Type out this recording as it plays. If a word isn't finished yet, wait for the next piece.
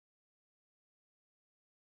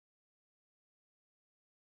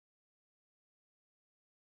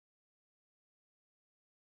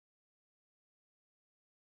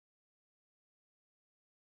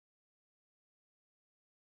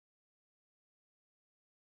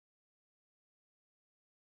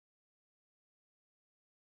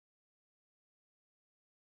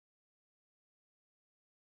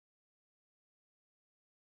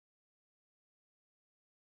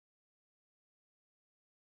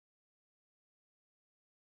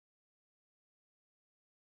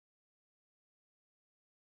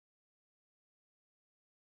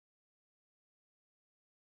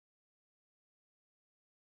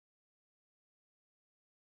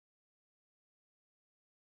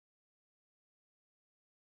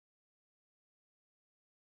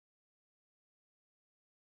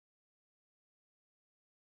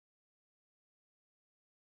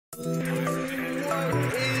What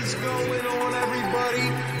is going on, everybody?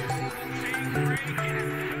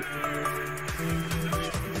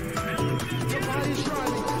 Your body's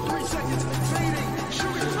driving. 3 seconds. Fading.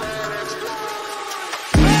 Shooting.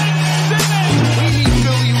 We need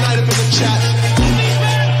Philly United for the chat.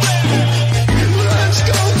 Let's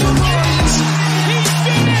go, Tobias.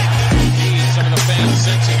 Some of the fans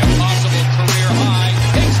sensing a possible career high.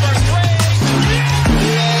 Takes for three.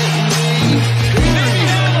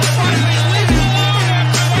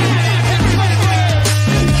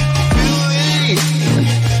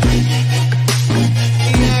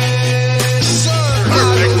 Yes, sir.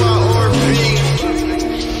 Iowa or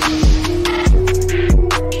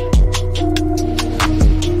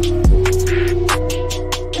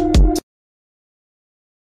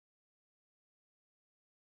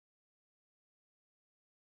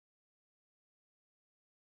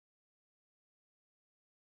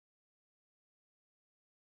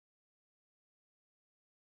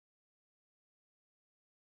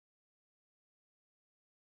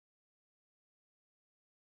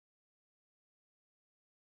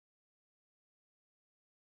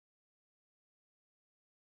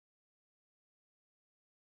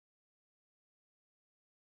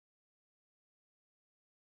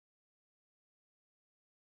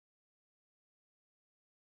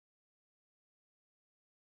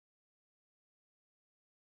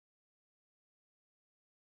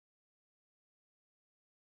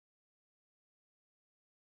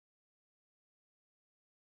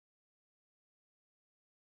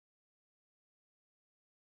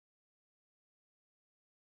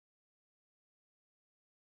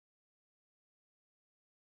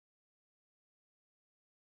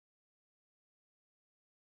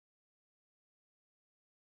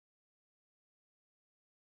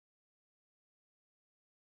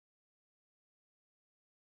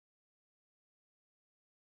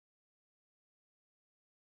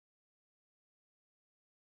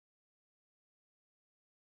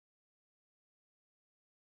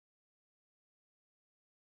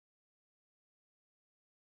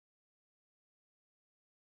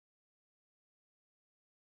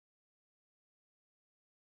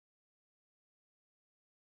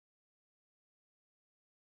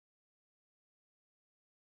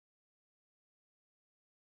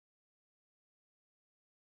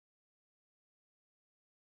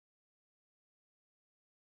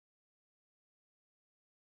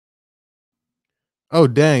Oh,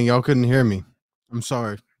 dang, y'all couldn't hear me. I'm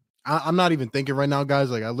sorry. I'm not even thinking right now, guys.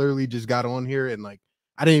 Like, I literally just got on here and like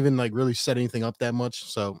I didn't even like really set anything up that much.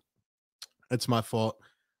 So it's my fault.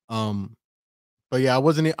 Um, but yeah, I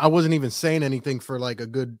wasn't even saying anything for like a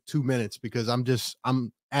good 2 minutes because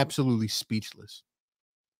I'm absolutely speechless.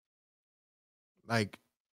 Like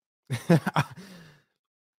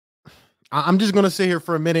I'm just gonna sit here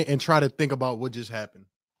for a minute and try to think about what just happened.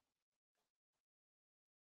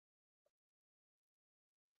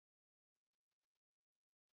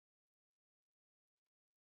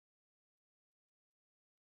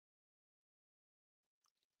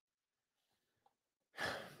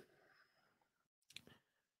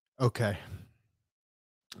 Okay.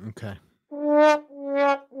 Okay.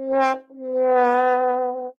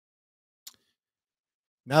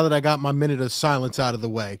 Now that I got my minute of silence out of the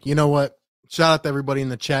way, you know what? Shout out to everybody in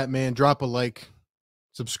the chat, man. Drop a like,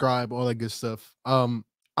 subscribe, all that good stuff. I'm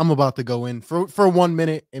about to go in for 1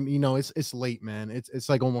 minute, and you know it's late, man. It's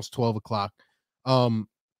like almost 12 o'clock. Um,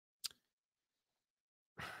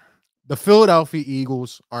 the Philadelphia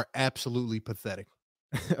Eagles are absolutely pathetic.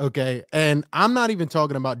 Okay, and I'm not even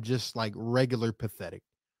talking about just like regular pathetic.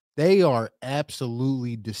 They are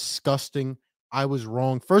absolutely disgusting. I was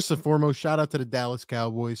wrong. First and foremost, shout out to the Dallas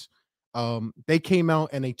Cowboys. They came out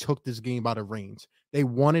and they took this game by the reins. They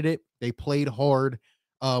wanted it. They played hard,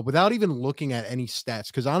 without even looking at any stats.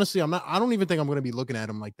 Because honestly, I don't even think I'm going to be looking at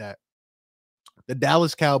them like that. The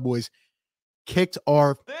Dallas Cowboys kicked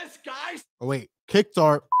our. this guy's. Oh wait, kicked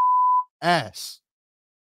our ass.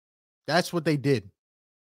 That's what they did.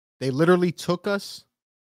 They literally took us.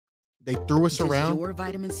 They threw us Does around. your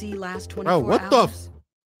vitamin C last Bro, 24 what hours?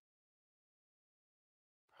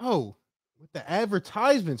 Oh, with the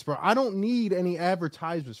advertisements, bro. I don't need any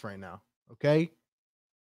advertisements right now. Okay.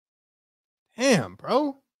 Damn,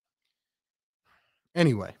 bro.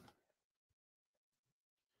 Anyway,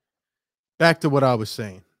 back to what I was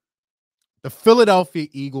saying. The Philadelphia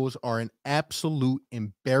Eagles are an absolute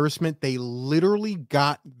embarrassment. They literally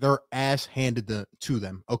got their ass handed to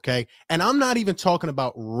them, okay? And I'm not even talking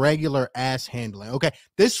about regular ass handling, okay?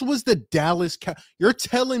 This was the Dallas You're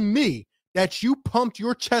telling me that you pumped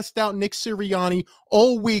your chest out, Nick Sirianni,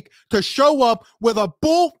 all week to show up with a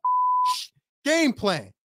bull game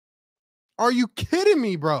plan. Are you kidding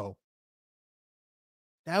me, bro?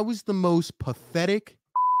 That was the most pathetic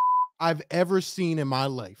I've ever seen in my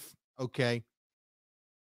life. Okay.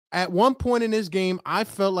 At one point in this game, I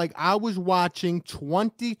felt like I was watching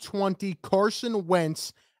 2020 Carson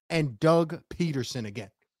Wentz and Doug Peterson again.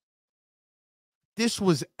 This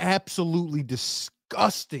was absolutely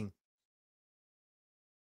disgusting.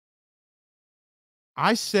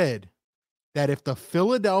 I said that if the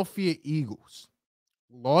Philadelphia Eagles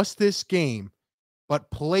lost this game,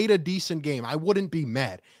 but played a decent game, I wouldn't be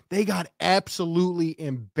mad. They got absolutely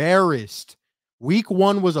embarrassed. Week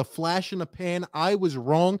 1 was a flash in the pan. I was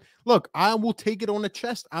wrong. Look, I will take it on the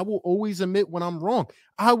chest. I will always admit when I'm wrong.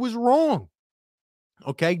 I was wrong.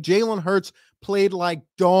 Okay, Jalen Hurts played like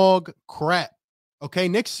dog crap. Okay,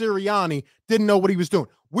 Nick Sirianni didn't know what he was doing.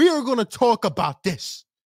 We are going to talk about this,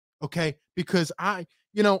 okay, because I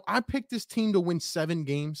picked this team to win 7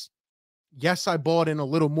 games. Yes, I bought in a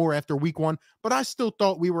little more after week 1, but I still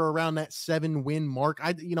thought we were around that 7-win mark.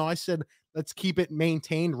 I said, let's keep it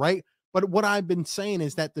maintained, right? But what I've been saying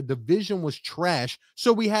is that the division was trash,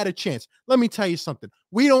 so we had a chance. Let me tell you something.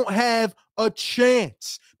 We don't have a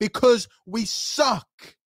chance because we suck.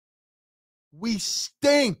 We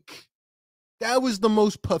stink. That was the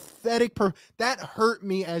most pathetic. That hurt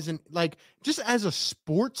me just as a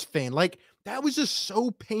sports fan. Like, that was just so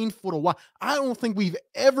painful to watch. I don't think we've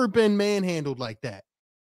ever been manhandled like that.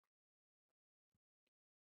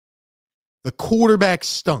 The quarterback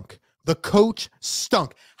stunk. The coach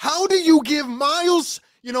stunk. How do you give Miles?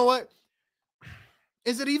 You know what?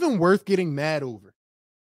 Is it even worth getting mad over?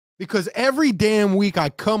 Because every damn week I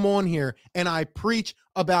come on here and I preach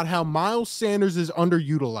about how Miles Sanders is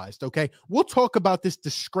underutilized, okay? We'll talk about this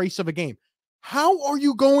disgrace of a game. How are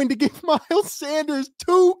you going to give Miles Sanders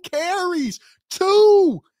 2 carries?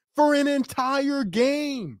 2 for an entire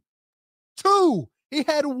game. 2. He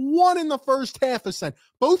had 1 in the first half of Sen.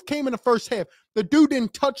 Both came in the first half. The dude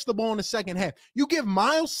didn't touch the ball in the second half. You give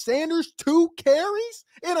Miles Sanders 2 carries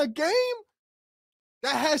in a game?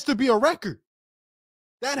 That has to be a record.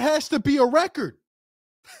 That has to be a record.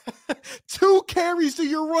 2 carries to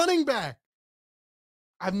your running back.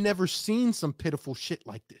 I've never seen some pitiful shit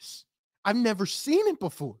like this. I've never seen it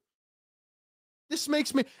before. This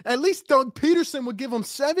makes me, at least Doug Peterson would give him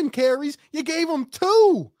 7 carries. You gave him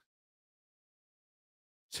 2.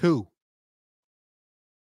 2.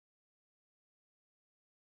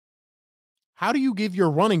 How do you give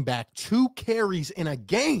your running back 2 carries in a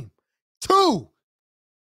game? 2.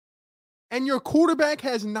 And your quarterback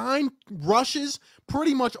has 9 rushes,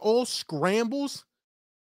 pretty much all scrambles.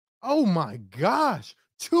 Oh my gosh.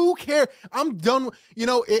 2 carries. I'm done.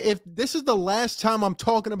 If this is the last time I'm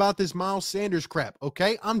talking about this Miles Sanders crap,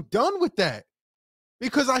 okay? I'm done with that.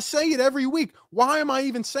 Because I say it every week. Why am I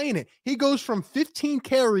even saying it? He goes from 15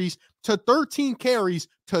 carries to 13 carries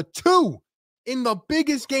to 2 in the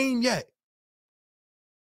biggest game yet.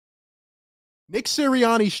 Nick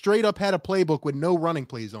Sirianni straight up had a playbook with no running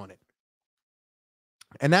plays on it.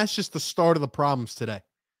 And that's just the start of the problems today.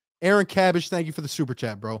 Aaron Cabbage, thank you for the super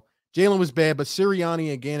chat, bro. Jalen was bad, but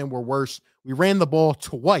Sirianni again and we're worse. We ran the ball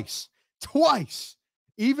twice.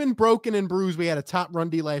 Even broken and bruised, we had a top run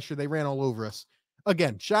D last year. They ran all over us.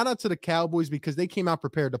 Again, shout out to the Cowboys because they came out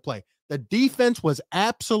prepared to play. The defense was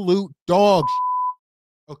absolute dog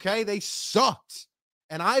shit. Okay, they sucked.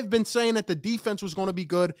 And I've been saying that the defense was going to be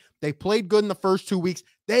good. They played good in the first 2 weeks.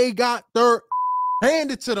 They got their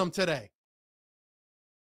handed to them today.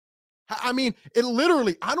 I mean, it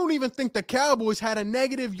literally, I don't even think the Cowboys had a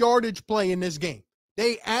negative yardage play in this game.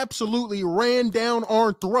 They absolutely ran down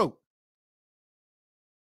our throat.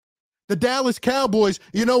 The Dallas Cowboys,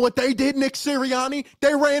 you know what they did, Nick Sirianni?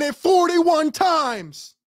 They ran it 41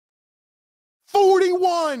 times.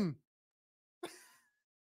 41.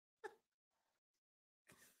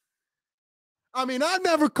 I mean, I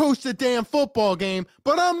never coached a damn football game,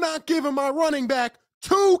 but I'm not giving my running back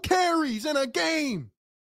 2 carries in a game.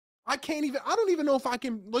 I don't even know if I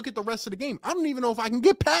can look at the rest of the game. I don't even know if I can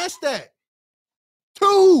get past that.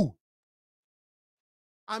 2.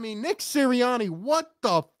 I mean, Nick Sirianni, what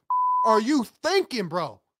the are you thinking,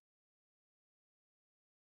 bro?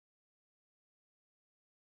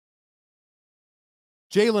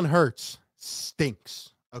 Jalen Hurts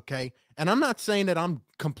stinks, okay? And I'm not saying that I'm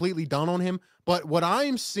completely done on him, but what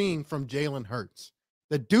I'm seeing from Jalen Hurts,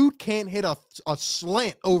 the dude can't hit a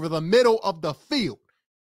slant over the middle of the field.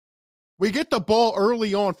 We get the ball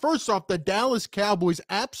early on. First off, the Dallas Cowboys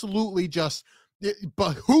absolutely just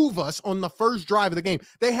behoove us on the first drive of the game.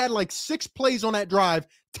 They had like 6 plays on that drive,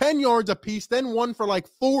 10 yards apiece, then one for like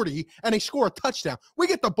 40, and they score a touchdown. We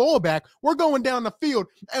get the ball back. We're going down the field.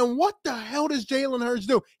 And what the hell does Jalen Hurts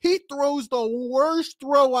do? He throws the worst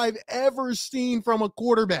throw I've ever seen from a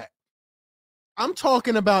quarterback. I'm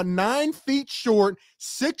talking about 9 feet short,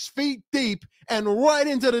 6 feet deep, and right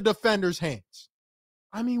into the defender's hands.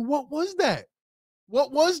 I mean, what was that?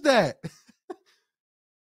 What was that?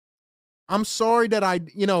 I'm sorry that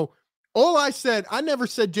all I said, I never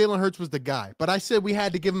said Jalen Hurts was the guy, but I said we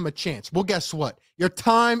had to give him a chance. Well, guess what? Your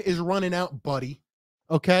time is running out, buddy.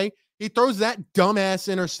 Okay? He throws that dumbass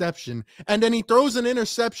interception, and then he throws an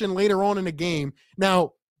interception later on in the game.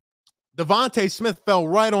 Now, Devontae Smith fell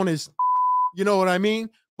right on his, you know what I mean?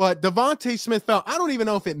 But Devontae Smith fell. I don't even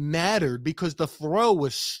know if it mattered because the throw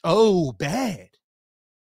was so bad.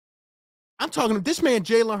 I'm talking about this man,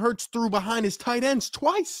 Jalen Hurts, threw behind his tight ends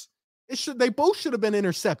twice. They both should have been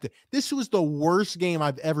intercepted. This was the worst game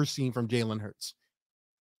I've ever seen from Jalen Hurts.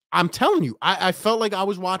 I'm telling you, I felt like I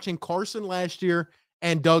was watching Carson last year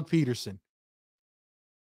and Doug Peterson.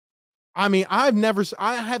 I mean, I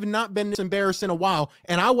have not been this embarrassed in a while,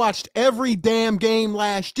 and I watched every damn game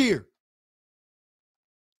last year.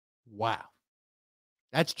 Wow.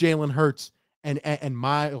 That's Jalen Hurts and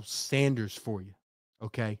Miles Sanders for you.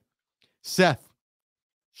 Okay. Seth,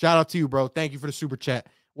 shout out to you, bro. Thank you for the super chat.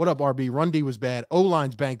 What up, RB? Run D was bad.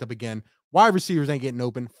 O-line's banked up again. Wide receivers ain't getting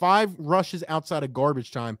open. 5 rushes outside of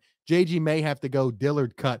garbage time. JG may have to go.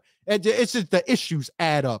 Dillard cut. It's just the issues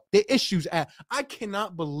add up. The issues add. I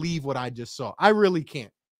cannot believe what I just saw. I really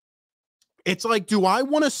can't. It's like, do I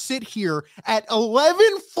want to sit here at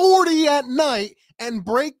 11:40 at night and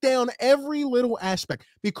break down every little aspect?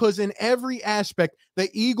 Because in every aspect, the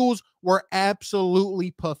Eagles were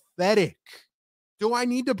absolutely pathetic. Do I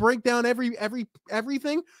need to break down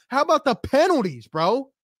everything? How about the penalties,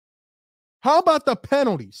 bro? How about the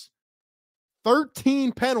penalties?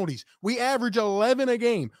 13 penalties. We average 11 a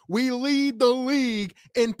game. We lead the league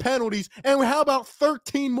in penalties. And how about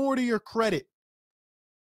 13 more to your credit?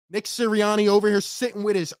 Nick Sirianni over here sitting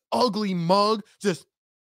with his ugly mug. Just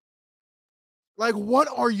like, what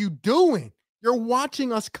are you doing? You're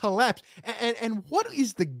watching us collapse. And what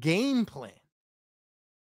is the game plan?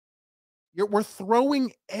 We're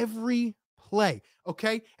throwing every play,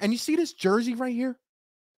 okay? And you see this jersey right here?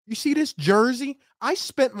 You see this jersey? I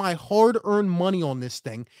spent my hard-earned money on this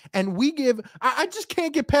thing, and I just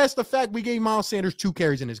can't get past the fact we gave Miles Sanders 2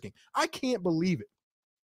 carries in this game. I can't believe it.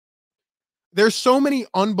 There's so many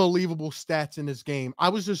unbelievable stats in this game. I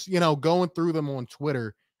was just, going through them on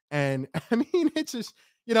Twitter, and I mean, it's just,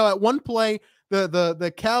 at one play,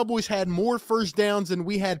 the Cowboys had more first downs than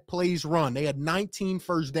we had plays run. They had 19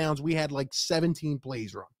 first downs. We had like 17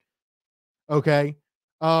 plays run. Okay.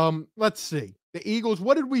 Let's see. The Eagles,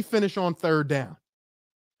 what did we finish on third down?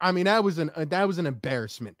 I mean, that was an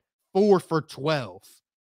embarrassment. 4 for 12.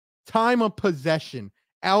 Time of possession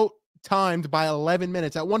out timed by 11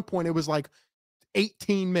 minutes. At one point, it was like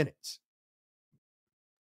 18 minutes.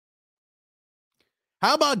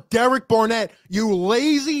 How about Derek Barnett? You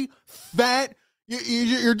lazy, fat,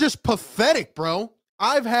 you're just pathetic, bro.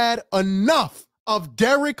 I've had enough of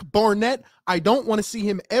Derek Barnett. I don't want to see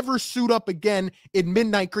him ever suit up again in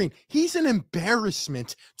midnight green. He's an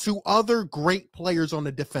embarrassment to other great players on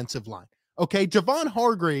the defensive line. Okay, Javon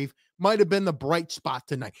Hargrave might have been the bright spot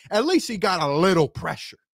tonight. At least he got a little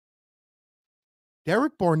pressure.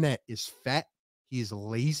 Derek Barnett is fat. He is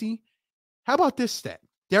lazy. How about this stat?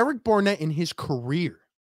 Derek Barnett in his career,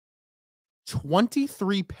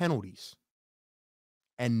 23 penalties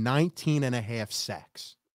and 19 and a half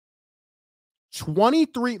sacks.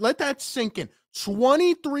 23, let that sink in.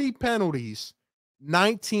 23 penalties,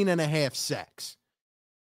 19 and a half sacks.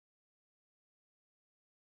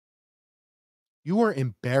 You are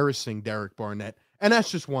embarrassing Derek Barnett. And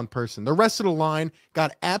that's just one person. The rest of the line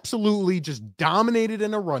got absolutely just dominated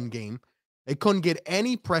in a run game. They couldn't get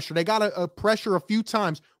any pressure. They got a pressure a few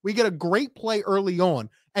times. We get a great play early on.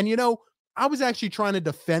 And, I was actually trying to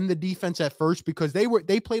defend the defense at first because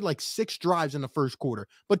they played like 6 drives in the first quarter.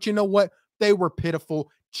 But you know what? They were pitiful.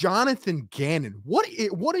 Jonathan Gannon, what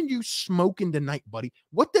are you smoking tonight, buddy?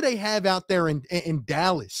 What do they have out there in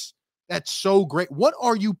Dallas that's so great? What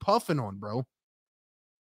are you puffing on, bro?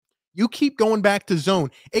 You keep going back to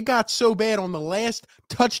zone. It got so bad on the last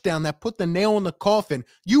touchdown that put the nail in the coffin.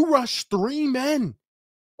 You rushed 3 men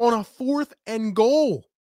on a 4th and goal.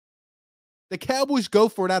 The Cowboys go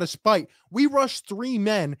for it out of spite. We rushed 3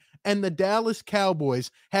 men, and the Dallas Cowboys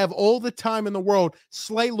have all the time in the world.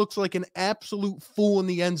 Slay looks like an absolute fool in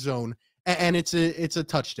the end zone, and it's a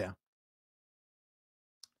touchdown.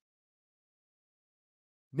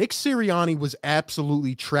 Nick Sirianni was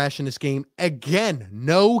absolutely trash in this game. Again,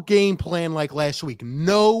 no game plan like last week.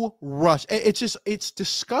 No rush. It's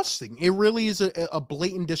disgusting. It really is a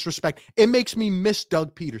blatant disrespect. It makes me miss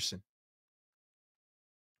Doug Peterson.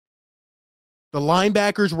 The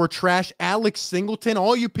linebackers were trash. Alex Singleton,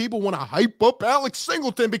 all you people want to hype up Alex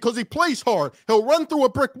Singleton because he plays hard. He'll run through a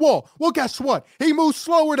brick wall. Well, guess what? He moves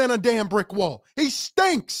slower than a damn brick wall. He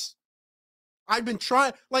stinks. I've been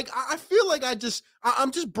trying, like, I feel like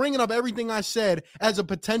I'm just bringing up everything I said as a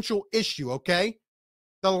potential issue, okay?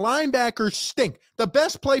 The linebackers stink. The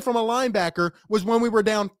best play from a linebacker was when we were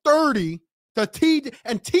down 30 to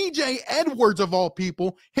TJ Edwards, of all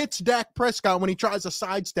people, hits Dak Prescott when he tries to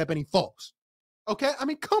sidestep and he falls. Okay? I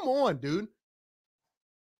mean, come on, dude.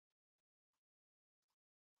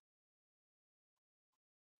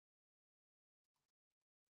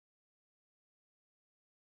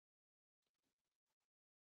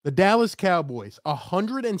 The Dallas Cowboys,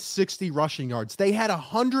 160 rushing yards. They had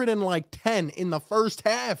 110 in the first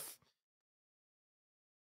half.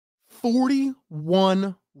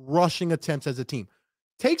 41 rushing attempts as a team.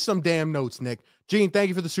 Take some damn notes, Nick. Gene, thank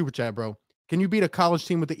you for the super chat, bro. Can you beat a college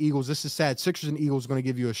team with the Eagles? This is sad. Sixers and Eagles are going to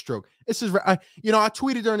give you a stroke. This is, I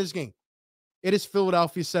tweeted during this game. It is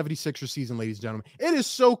Philadelphia 76ers season, ladies and gentlemen. It is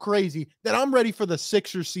so crazy that I'm ready for the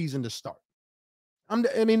Sixers season to start.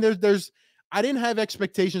 I didn't have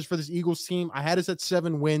expectations for this Eagles team. I had us at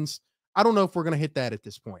 7 wins. I don't know if we're going to hit that at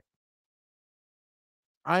this point.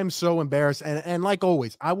 I am so embarrassed. And like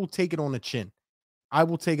always, I will take it on the chin. I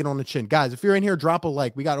will take it on the chin. Guys, if you're in here, drop a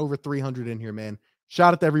like. We got over 300 in here, man.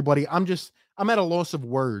 Shout out to everybody. I'm at a loss of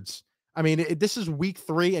words. I mean, this is week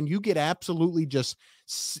 3, and you get absolutely just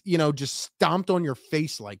stomped on your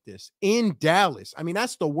face like this in Dallas. I mean,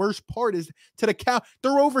 that's the worst part is to the cow.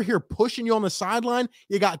 They're over here pushing you on the sideline.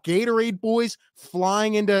 You got Gatorade boys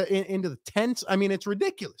flying into the tents. I mean, it's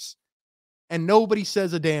ridiculous. And nobody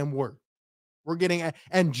says a damn word. We're getting,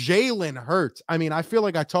 and Jalen Hurts. I mean, I feel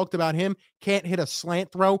like I talked about him. Can't hit a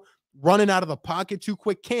slant throw, running out of the pocket too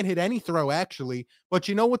quick. Can't hit any throw, actually. But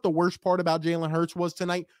you know what the worst part about Jalen Hurts was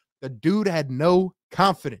tonight? The dude had no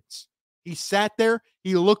confidence. He sat there.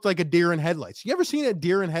 He looked like a deer in headlights. You ever seen a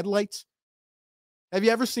deer in headlights? Have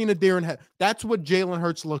you ever seen a deer in headlights? That's what Jalen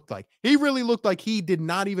Hurts looked like. He really looked like he did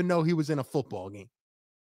not even know he was in a football game.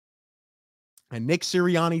 And Nick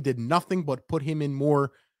Sirianni did nothing but put him in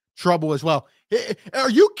more trouble as well.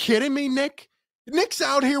 Are you kidding me, Nick? Nick's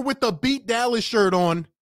out here with the Beat Dallas shirt on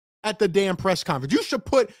at the damn press conference. You should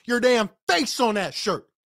put your damn face on that shirt.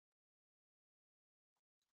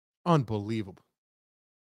 Unbelievable.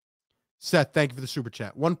 Seth, thank you for the super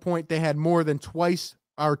chat. 1 point, they had more than twice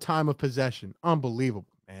our time of possession. Unbelievable,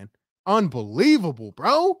 man. Unbelievable,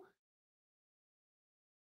 bro.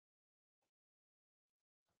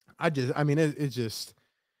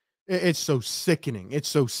 It's so sickening. It's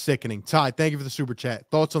so sickening. Ty, thank you for the super chat.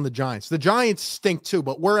 Thoughts on the Giants? The Giants stink too,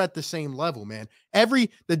 but we're at the same level, man.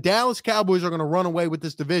 The Dallas Cowboys are going to run away with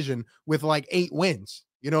this division with like 8 wins.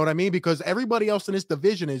 You know what I mean? Because everybody else in this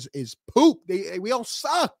division is poop. We all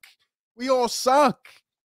suck. We all suck.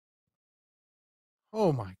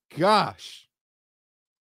 Oh my gosh.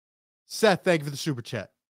 Seth, thank you for the super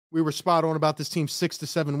chat. We were spot on about this team, 6 to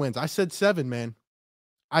 7 wins. I said 7, man.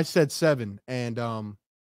 I said 7. And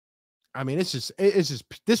I mean, this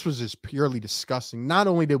was just purely disgusting. Not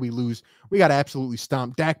only did we lose, we got absolutely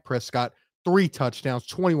stomped. Dak Prescott, 3 touchdowns,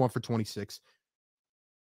 21 for 26.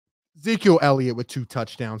 Ezekiel Elliott with 2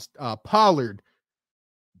 touchdowns. Pollard.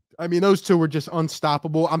 I mean, those 2 were just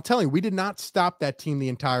unstoppable. I'm telling you, we did not stop that team the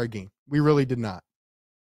entire game. We really did not.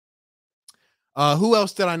 Who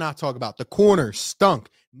else did I not talk about? The corners stunk.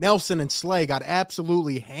 Nelson and Slay got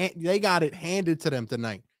absolutely they got it handed to them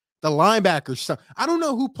tonight. The linebackers stunk. I don't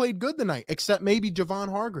know who played good tonight, except maybe Javon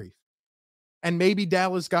Hargrave and maybe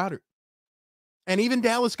Dallas Goedert. And even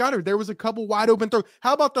Dallas Goedert, there was a couple wide open throws.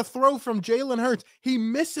 How about the throw from Jalen Hurts? He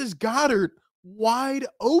misses Goddard wide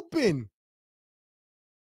open.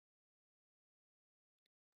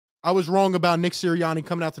 I was wrong about Nick Sirianni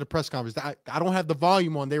coming out to the press conference. I don't have the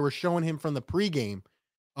volume on. They were showing him from the pregame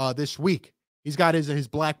this week. He's got his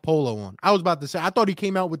black polo on. I was about to say, I thought he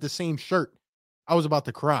came out with the same shirt. I was about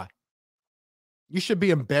to cry. You should be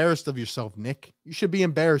embarrassed of yourself, Nick. You should be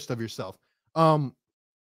embarrassed of yourself.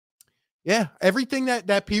 Yeah, everything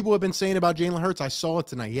that people have been saying about Jalen Hurts, I saw it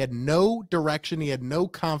tonight. He had no direction. He had no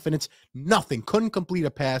confidence, nothing. Couldn't complete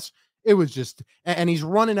a pass. It was just, and he's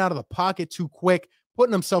running out of the pocket too quick,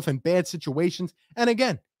 putting himself in bad situations. And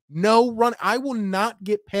again, no run. I will not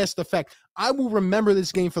get past the fact. I will remember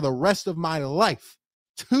this game for the rest of my life.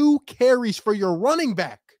 2 carries for your running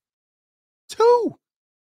back. 2.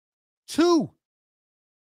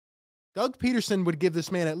 Doug Peterson would give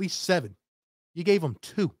this man at least 7. You gave him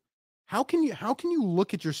 2. How can you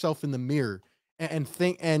look at yourself in the mirror and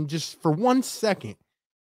think, and just for 1 second,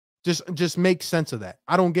 just make sense of that?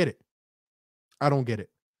 I don't get it. I don't get it.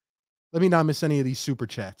 Let me not miss any of these super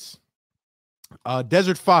chats.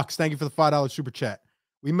 Desert Fox, thank you for the $5 super chat.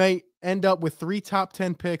 We may end up with 3 top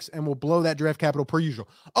 10 picks and we'll blow that draft capital per usual.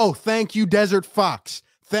 Oh, thank you, Desert Fox.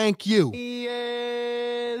 Thank you.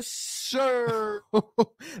 Yes, sir.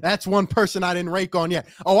 That's one person I didn't rake on yet.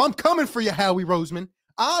 Oh, I'm coming for you, Howie Roseman.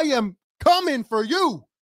 I am coming for you.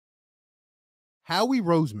 Howie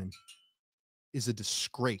Roseman is a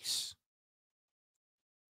disgrace.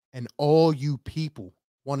 And all you people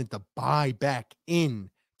wanted to buy back in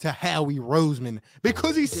to Howie Roseman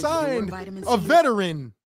because he signed a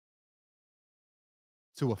veteran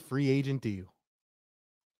to a free agent deal.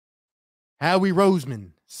 Howie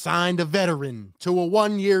Roseman signed a veteran to a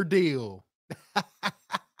 1-year deal.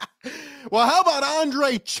 Well, how about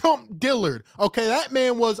Andre Chump Dillard? Okay, that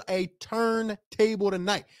man was a turntable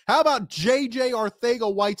tonight. How about JJ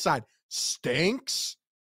Arcega-Whiteside? Stinks.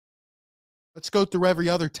 Let's go through every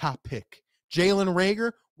other top pick. Jalen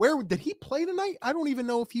Reagor, where did he play tonight? I don't even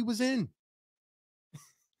know if he was in.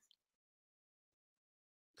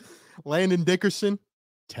 Landon Dickerson,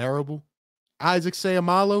 terrible. Isaac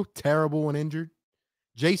Seumalo, terrible when injured.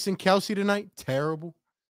 Jason Kelsey tonight, terrible.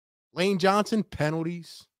 Lane Johnson,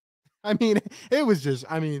 penalties. I mean, it was just,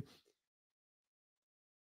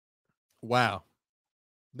 wow.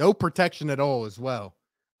 No protection at all as well.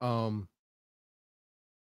 Wow.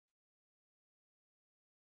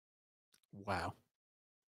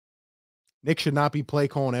 Nick should not be play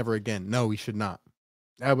calling ever again. No, he should not.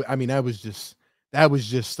 That was just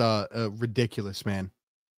ridiculous, man.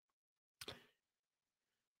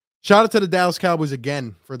 Shout out to the Dallas Cowboys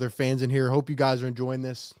again for their fans in here. Hope you guys are enjoying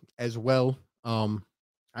this as well. I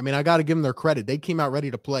got to give them their credit. They came out ready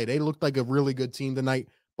to play. They looked like a really good team tonight,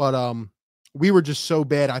 but we were just so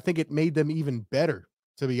bad. I think it made them even better,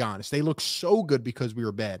 to be honest. They looked so good because we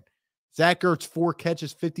were bad. Zach Ertz, 4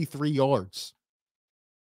 catches, 53 yards.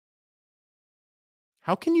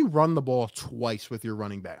 How can you run the ball twice with your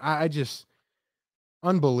running back? I just,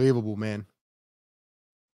 unbelievable, man.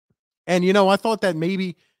 And, I thought that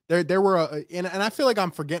maybe there were, and I feel like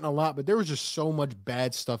I'm forgetting a lot, but there was just so much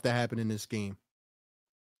bad stuff that happened in this game.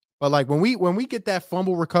 But like when we get that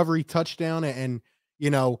fumble recovery touchdown and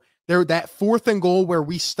there that 4th and goal where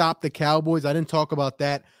we stopped the Cowboys, I didn't talk about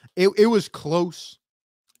that. It was close,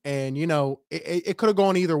 and it could have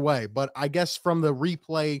gone either way. But I guess from the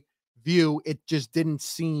replay view, it just didn't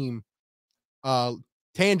seem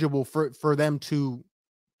tangible for them to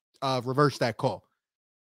reverse that call.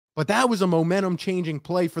 But that was a momentum changing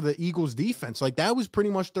play for the Eagles defense. Like that was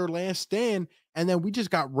pretty much their last stand, and then we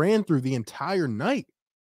just got ran through the entire night.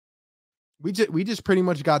 We just pretty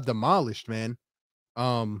much got demolished, man.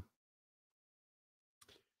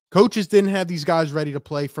 Coaches didn't have these guys ready to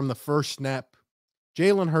play from the first snap.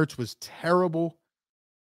 Jalen Hurts was terrible.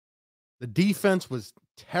 The defense was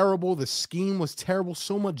terrible. The scheme was terrible.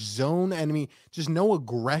 So much zone. And just no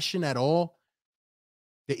aggression at all.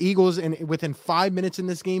 The Eagles, within 5 minutes in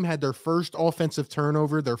this game, had their first offensive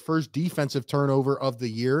turnover, their first defensive turnover of the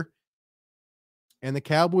year. And the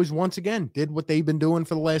Cowboys, once again, did what they've been doing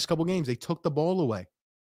for the last couple games. They took the ball away.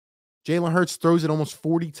 Jalen Hurts throws it almost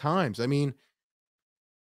 40 times. And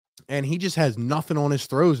he just has nothing on his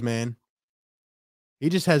throws, man. He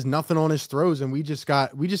just has nothing on his throws, and we just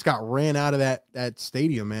got ran out of that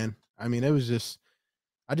stadium, man. It was just,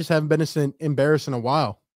 I just haven't been this embarrassed in a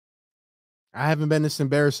while. And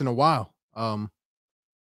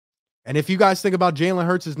if you guys think about Jalen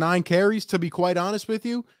Hurts' 9 carries, to be quite honest with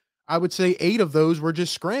you, I would say 8 of those were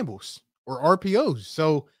just scrambles or RPOs.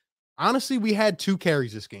 So honestly, we had 2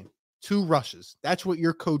 carries this game, 2 rushes. That's what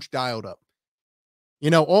your coach dialed up.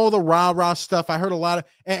 All the rah-rah stuff. I heard a lot of,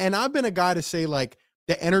 and I've been a guy to say like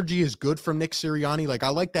the energy is good from Nick Sirianni. Like I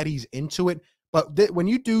like that he's into it, but when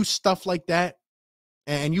you do stuff like that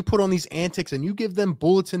and you put on these antics and you give them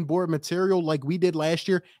bulletin board material like we did last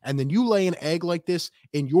year, and then you lay an egg like this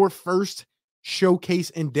in your first showcase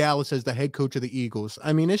in Dallas as the head coach of the Eagles.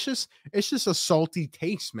 It's just a salty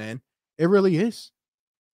taste, man. It really is.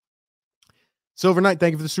 Silver Knight,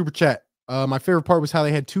 thank you for the super chat. My favorite part was how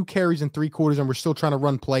they had 2 carries in 3 quarters and we're still trying to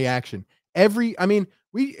run play action.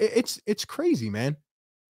 It's crazy, man.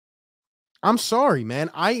 I'm sorry, man.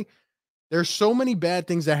 There's so many bad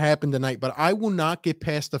things that happened tonight, but I will not get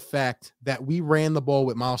past the fact that we ran the ball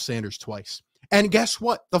with Miles Sanders twice. And guess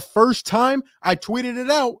what? The first time I tweeted it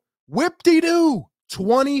out, whip-de-doo,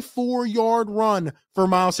 24-yard run for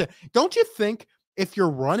Miles Sanders. Don't you think if your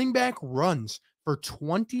running back runs for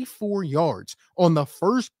 24 yards on the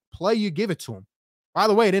first play you give it to him. By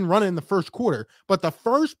the way, it didn't run it in the first quarter, but the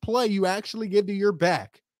first play you actually give to your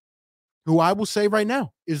back, who I will say right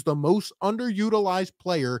now is the most underutilized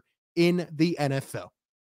player in the NFL.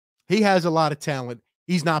 He has a lot of talent.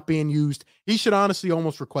 He's not being used. He should honestly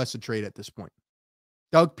almost request a trade at this point.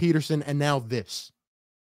 Doug Peterson, and now this.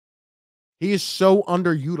 He is so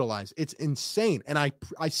underutilized. It's insane. And I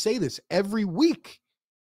say this every week.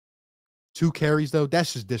 2 carries, though,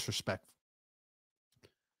 that's just disrespectful.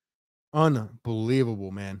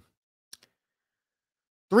 Unbelievable, man.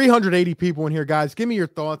 380 people in here, guys. Give me your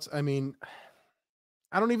thoughts. I mean,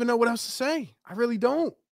 I don't even know what else to say. I really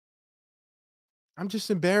don't. I'm just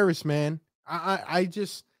embarrassed, man. I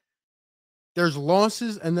just, there's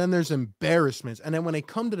losses and then there's embarrassments. And then when they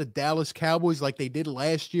come to the Dallas Cowboys like they did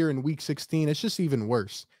last year in week 16, it's just even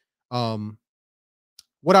worse.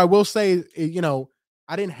 What I will say, you know,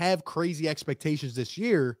 I didn't have crazy expectations this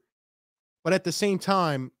year, but at the same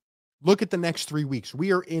time, look at the next 3 weeks.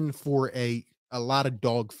 We are in for a lot of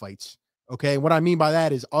dog fights. Okay. What I mean by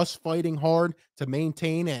that is us fighting hard to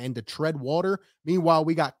maintain and to tread water. Meanwhile,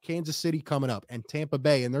 we got Kansas City coming up and Tampa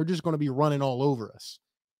Bay, and they're just going to be running all over us.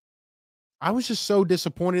 I was just so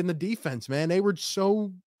disappointed in the defense, man. They were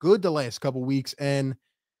so good the last couple weeks and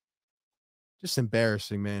just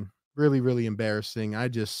embarrassing, man. Really, really embarrassing.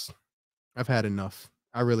 I've had enough.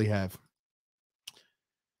 I really have.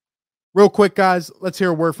 Real quick, guys, let's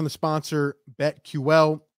hear a word from the sponsor,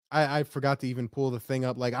 BetQL. I forgot to even pull the thing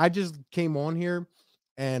up. Like, I just came on here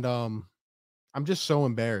and I'm just so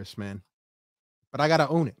embarrassed, man. But I got to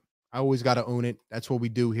own it. I always got to own it. That's what we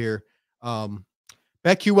do here.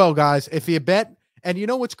 BetQL, guys. If you bet, and you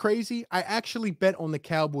know what's crazy? I actually bet on the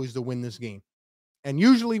Cowboys to win this game. And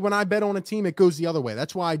usually when I bet on a team, it goes the other way.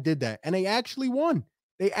 That's why I did that. And they actually won.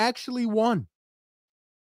 They actually won.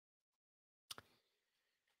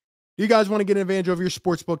 Do you guys want to get an advantage over your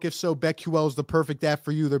sportsbook? If so, BetQL is the perfect app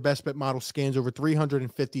for you. Their best bet model scans over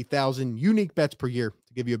 350,000 unique bets per year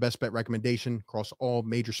to give you a best bet recommendation across all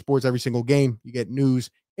major sports. Every single game, you get news,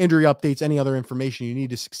 injury updates, any other information you need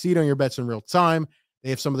to succeed on your bets in real time. They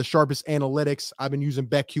have some of the sharpest analytics. I've been using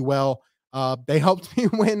BetQL. They helped me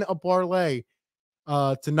win a parlay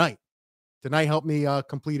tonight. Tonight helped me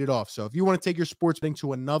complete it off. So if you want to take your sports betting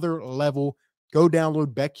to another level, go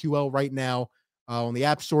download BetQL right now. On the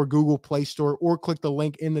App Store, Google Play Store, or click the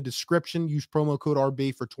link in the description. Use promo code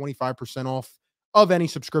RB for 25% off of any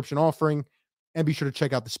subscription offering. And be sure to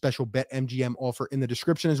check out the special BetMGM offer in the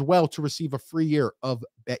description as well to receive a free year of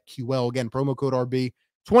BetQL. Again, promo code RB,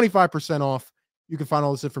 25% off. You can find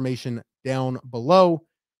all this information down below.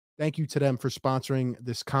 Thank you to them for sponsoring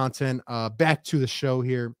this content. Back to the show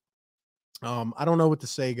here. I don't know what to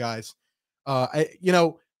say, guys. I'm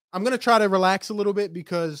going to try to relax a little bit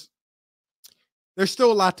because there's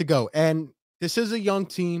still a lot to go. And this is a young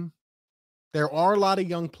team. There are a lot of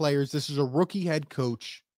young players. This is a rookie head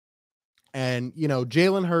coach. And, you know,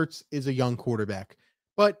 Jalen Hurts is a young quarterback.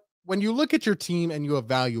 But when you look at your team and you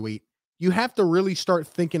evaluate, you have to really start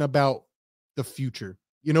thinking about the future.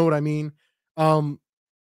 You know what I mean? Some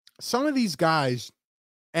of these guys,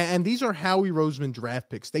 and these are Howie Roseman draft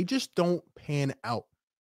picks, they just don't pan out,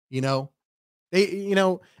 you know?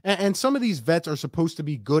 And some of these vets are supposed to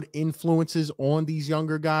be good influences on these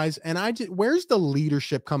younger guys. And where's the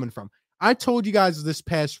leadership coming from? I told you guys this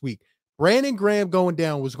past week, Brandon Graham going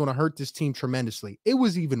down was going to hurt this team tremendously. It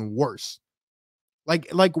was even worse.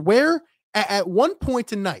 Like where at one point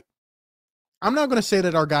tonight, I'm not going to say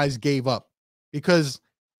that our guys gave up because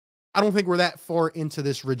I don't think we're that far into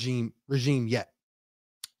this regime yet.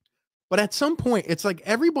 But at some point, it's like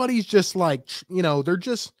everybody's just like, you know, they're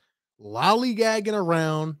just lollygagging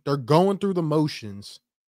around. They're going through the motions.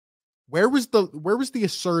 Where was the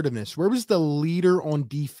assertiveness? Where was the leader on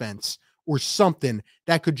defense or something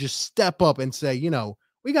that could just step up and say, you know,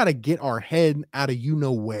 we got to get our head out of you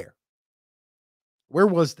know where? Where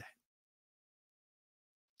was that?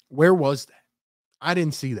 Where was that? I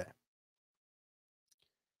didn't see that.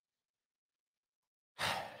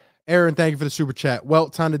 Aaron, thank you for the super chat. Well,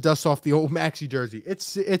 time to dust off the old Maxey jersey.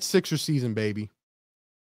 It's Sixer season, baby.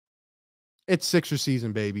 It's Sixer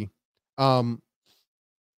season, baby. Wow.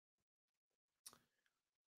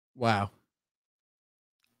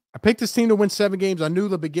 I picked this team to win 7 games. I knew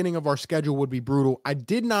the beginning of our schedule would be brutal. I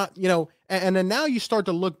did not, you know, and then now you start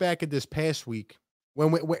to look back at this past week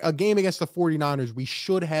when a game against the 49ers, we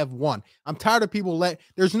should have won. I'm tired of people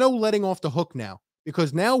there's no letting off the hook now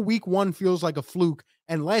because now week 1 feels like a fluke.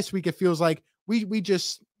 And last week it feels like we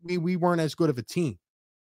weren't as good of a team,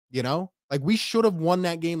 you know? Like we should have won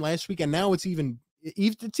that game last week, and now it's even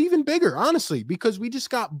It's even bigger, honestly, because we just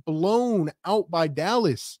got blown out by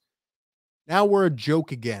Dallas. Now we're a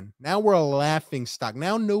joke again. Now we're a laughing stock.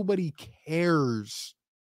 Now nobody cares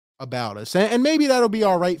about us. And maybe that'll be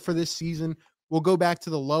all right for this season. We'll go back to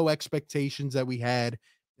the low expectations that we had,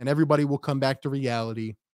 and everybody will come back to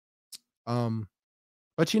reality.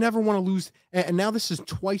 But you never want to lose. And now this is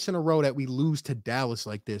twice in a row that we lose to Dallas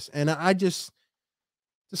like this. And I just,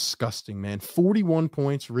 disgusting, man. 41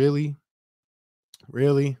 points. Really?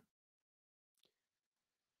 Really?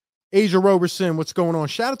 Asia Roberson, what's going on?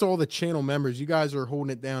 Shout out to all the channel members. You guys are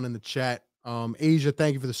holding it down in the chat. Asia,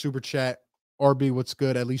 thank you for the super chat. RB, what's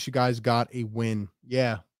good? At least you guys got a win.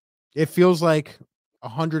 Yeah. It feels like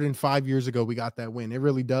 105 years ago we got that win. It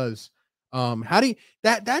really does. How do you,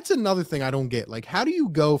 that's another thing I don't get. Like, how do you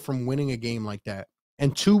go from winning a game like that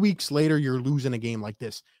and 2 weeks later you're losing a game like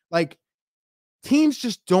this? Like, teams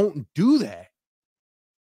just don't do that.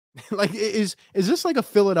 Like, is this like a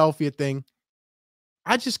Philadelphia thing?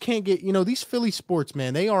 I just can't get, these Philly sports,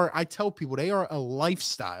 man, I tell people they are a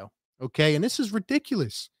lifestyle. Okay. And this is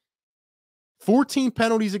ridiculous. 14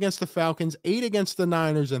 penalties against the Falcons, 8 against the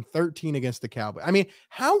Niners, and 13 against the Cowboys. I mean,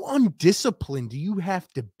 how undisciplined do you have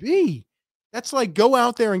to be? That's like go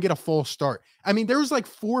out there and get a false start. I mean, there was like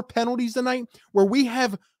 4 penalties tonight where we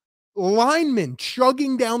have linemen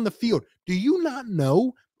chugging down the field. Do you not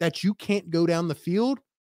know that you can't go down the field,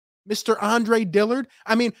 Mr. Andre Dillard?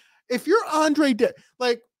 I mean, if you're Andre Dillard,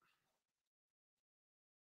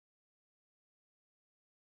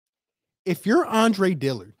 if you're Andre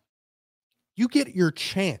Dillard, you get your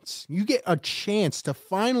chance. You get a chance to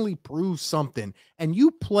finally prove something, and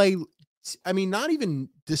you play. I mean, not even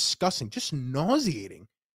discussing, just nauseating.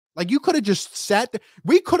 Like, you could have just sat there.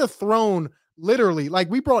 We could have thrown literally, like,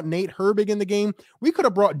 we brought Nate Herbig in the game. We could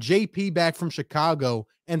have brought JP back from Chicago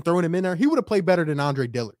and thrown him in there. He would have played better than Andre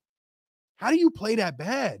Dillard. How do you play that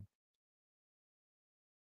bad?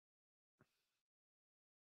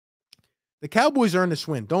 The Cowboys earned this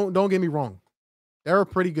win. Don't get me wrong. They're a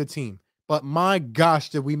pretty good team. But my gosh,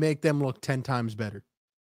 did we make them look 10 times better.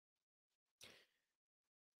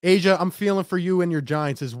 Asia, I'm feeling for you and your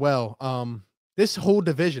Giants as well. This whole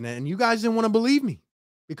division, and you guys didn't want to believe me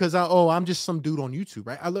because I'm just some dude on YouTube,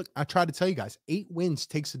 right? I tried to tell you guys, 8 wins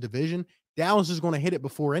takes the division. Dallas is going to hit it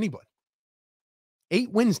before anybody.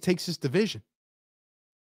 8 wins takes this division.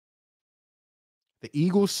 The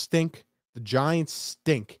Eagles stink. The Giants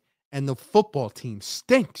stink. And the football team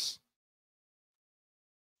stinks.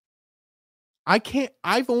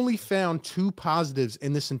 I've only found 2 positives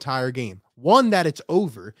in this entire game. 1, that it's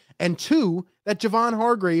over, and 2, that Javon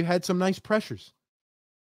Hargrave had some nice pressures.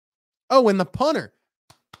 Oh, and the punter.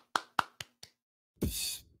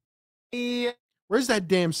 Where's that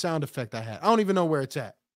damn sound effect I had? I don't even know where it's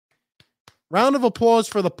at. Round of applause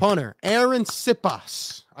for the punter, Aaron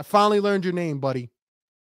Sipas. I finally learned your name, buddy.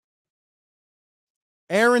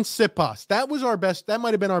 Aaron Sipas. That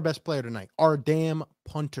might have been our best player tonight. Our damn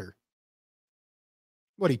punter.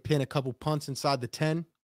 What, he pinned a couple punts inside the 10?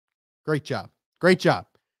 Great job. Great job.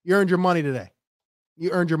 You earned your money today.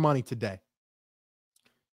 You earned your money today.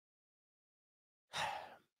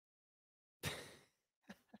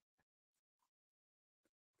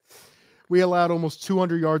 We allowed almost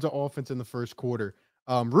 200 yards of offense in the first quarter.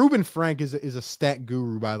 Reuben Frank is a stat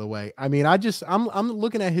guru, by the way. I mean, I'm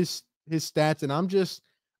looking at his stats and I'm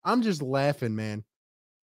just laughing, man.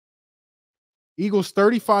 Eagles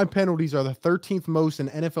 35 penalties are the 13th most in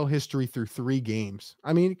NFL history through 3 games.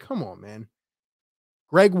 I mean, come on, man.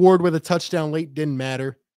 Greg Ward with a touchdown late didn't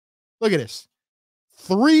matter. Look at this.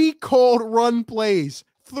 3 called run plays.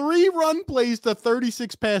 3 run plays to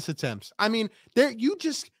 36 pass attempts. I mean,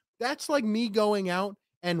 that's like me going out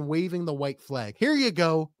and waving the white flag. Here you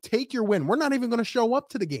go. Take your win. We're not even going to show up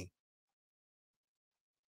to the game.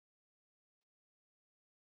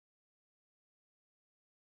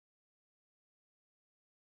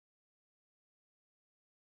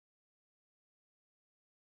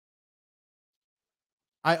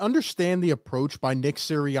 I understand the approach by Nick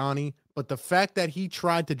Sirianni, but the fact that he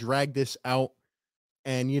tried to drag this out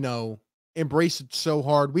and, embrace it so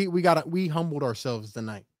hard, we humbled ourselves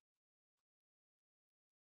tonight.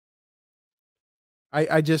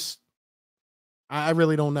 I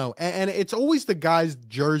really don't know. And it's always the guys'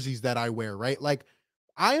 jerseys that I wear, right? Like,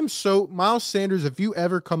 Miles Sanders, if you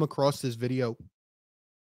ever come across this video,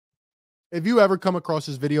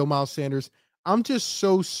 Miles Sanders, I'm just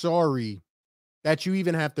so sorry that you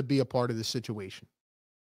even have to be a part of this situation.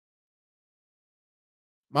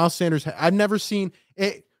 Miles Sanders, I've never seen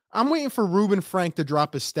it. I'm waiting for Reuben Frank to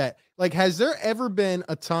drop a stat. Like, has there ever been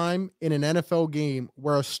a time in an NFL game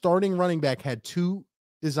where a starting running back had 2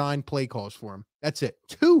 design play calls for him. That's it.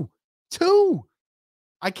 Two.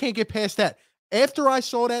 I can't get past that. After I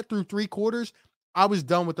saw that through 3 quarters, I was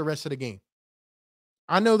done with the rest of the game.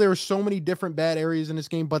 I know there were so many different bad areas in this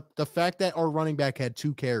game, but the fact that our running back had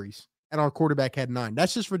 2 carries and our quarterback had 9,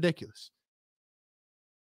 that's just ridiculous.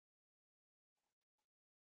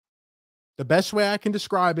 The best way I can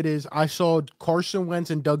describe it is I saw Carson Wentz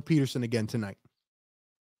and Doug Peterson again tonight.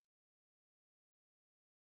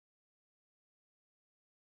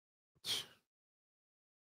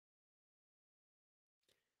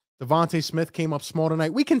 Devontae Smith came up small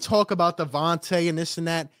tonight. We can talk about Devontae and this and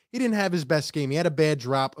that. He didn't have his best game. He had a bad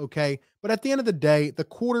drop, okay? But at the end of the day, the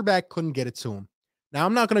quarterback couldn't get it to him. Now,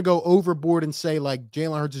 I'm not going to go overboard and say, like,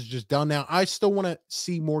 Jalen Hurts is just done now. I still want to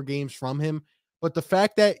see more games from him. But the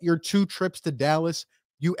fact that your 2 trips to Dallas,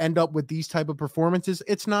 you end up with these type of performances,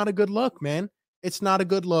 it's not a good look, man. It's not a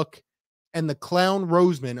good look. And the clown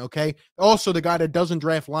Roseman, okay? Also, the guy that doesn't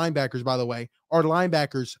draft linebackers, by the way, our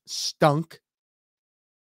linebackers stunk.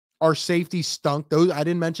 Our safety stunk. Those I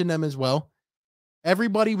didn't mention them as well.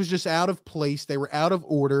 Everybody was just out of place. They were out of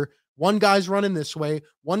order. One guy's running this way.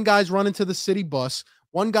 One guy's running to the city bus.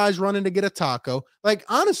 One guy's running to get a taco. Like,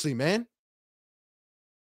 honestly, man.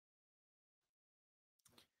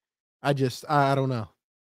 I don't know.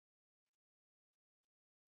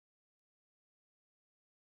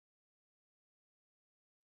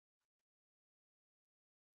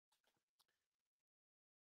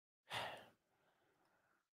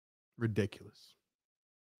 Ridiculous.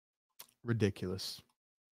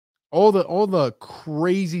 All the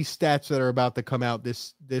crazy stats that are about to come out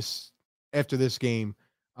this after this game.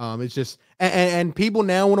 It's just and people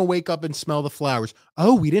now want to wake up and smell the flowers.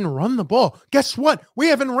 Oh, we didn't run the ball. Guess what? We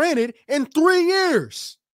haven't ran it in 3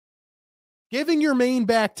 years. Giving your main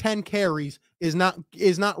back 10 carries is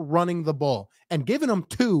not running the ball, and giving them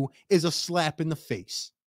 2 is a slap in the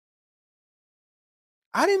face.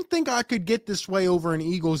 I didn't think I could get this way over an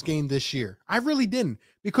Eagles game this year. I really didn't,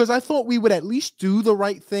 because I thought we would at least do the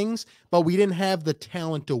right things, but we didn't have the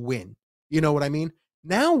talent to win. You know what I mean?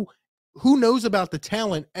 Now, who knows about the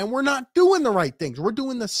talent, and we're not doing the right things. We're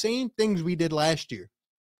doing the same things we did last year.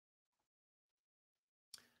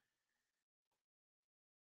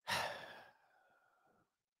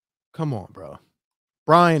 Come on, bro.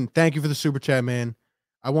 Brian, thank you for the super chat, man.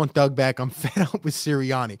 I want Doug back. I'm fed up with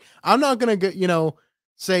Sirianni. I'm not going to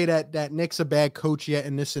say that Nick's a bad coach yet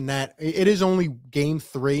and this and that. It is only game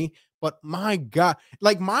 3, but my God,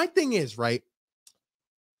 like, my thing is, right,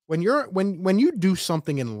 when you do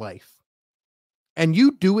something in life and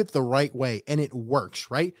you do it the right way and it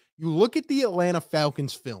works, right? You look at the Atlanta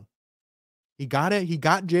Falcons film. He got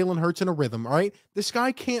Jalen Hurts in a rhythm, all right? This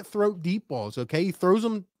guy can't throw deep balls, okay? He throws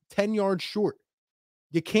them 10 yards short.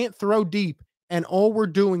 You can't throw deep, and all we're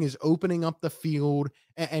doing is opening up the field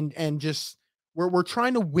and just we're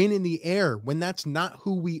trying to win in the air when that's not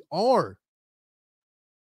who we are.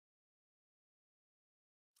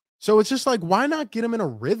 So it's just like, why not get him in a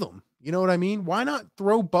rhythm? You know what I mean? Why not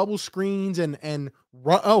throw bubble screens and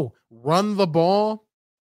run the ball?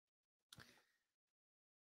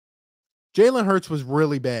 Jalen Hurts was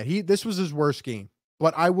really bad. This was his worst game.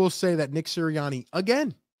 But I will say that Nick Sirianni,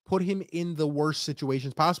 again, put him in the worst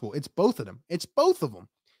situations possible. It's both of them. It's both of them.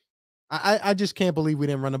 I just can't believe we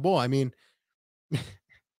didn't run the ball. I mean,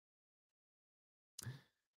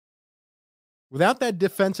 without that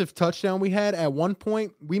defensive touchdown we had at one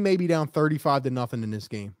point, we may be down 35-0 in this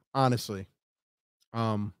game, honestly.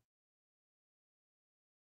 I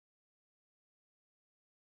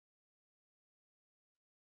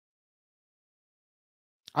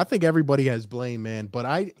think everybody has blame, man. But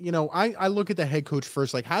I look at the head coach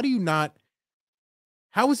first. Like, how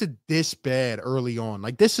is it this bad early on?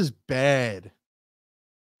 Like, this is bad.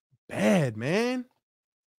 Bad, man.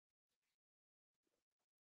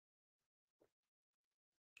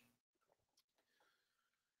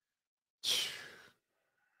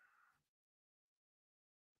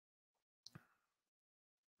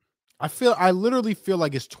 I literally feel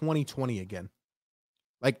like it's 2020 again.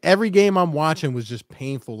 Like, every game I'm watching was just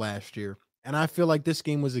painful last year. And I feel like this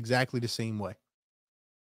game was exactly the same way.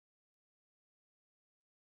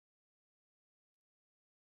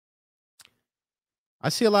 I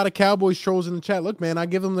see a lot of Cowboys trolls in the chat. Look, man, I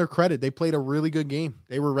give them their credit. They played a really good game.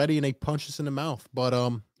 They were ready and they punched us in the mouth. But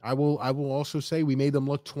I will also say we made them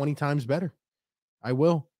look 20 times better. I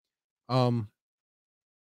will. Let's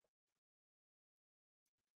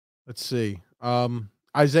see.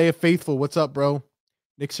 Isaiah Faithful, what's up, bro?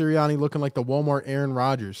 Nick Sirianni looking like the Walmart Aaron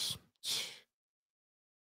Rodgers.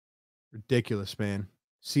 Ridiculous, man.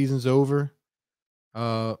 Season's over.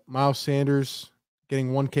 Miles Sanders getting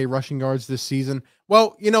 1K rushing yards this season.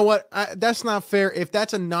 Well, you know what? That's not fair. If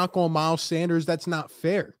that's a knock on Miles Sanders, that's not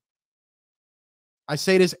fair. I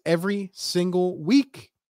say this every single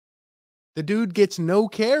week. The dude gets no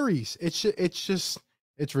carries. It's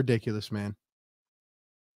ridiculous, man.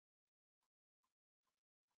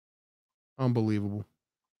 Unbelievable.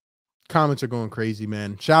 Comments are going crazy,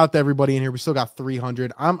 man. Shout out to everybody in here. We still got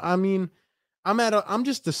 300. I'm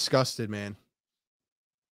just disgusted, man.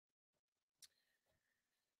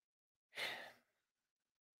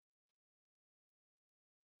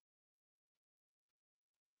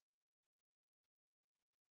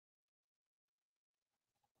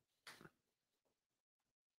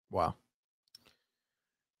 Wow.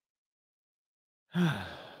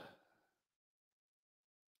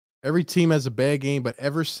 Every team has a bad game, but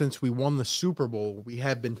ever since we won the Super Bowl, we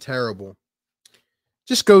have been terrible.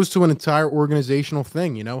 Just goes to an entire organizational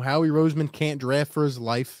thing. You know, Howie Roseman can't draft for his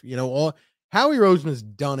life. You know, Howie Roseman's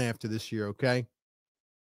done after this year. Okay.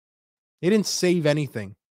 He didn't save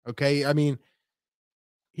anything. Okay. I mean,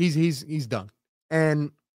 he's done.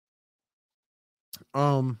 And,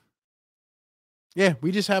 yeah,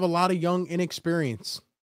 we just have a lot of young, inexperienced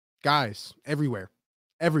guys everywhere.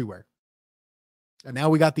 And now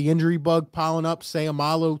we got the injury bug piling up.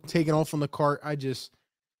 Sayamalo taking off on the cart. I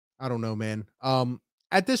don't know, man.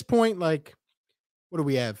 At this point, like, what do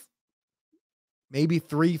we have? Maybe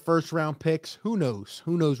 3 first-round picks. Who knows?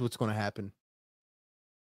 Who knows what's going to happen?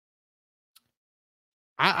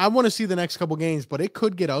 I want to see the next couple games, but it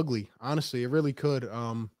could get ugly. Honestly, it really could.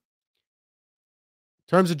 In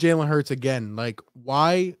terms of Jalen Hurts, again, like,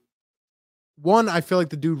 why? One, I feel like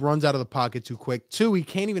the dude runs out of the pocket too quick. 2, he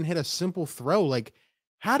can't even hit a simple throw. Like,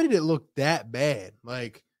 how did it look that bad?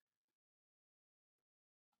 Like,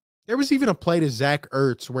 there was even a play to Zach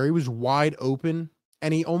Ertz where he was wide open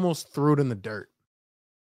and he almost threw it in the dirt.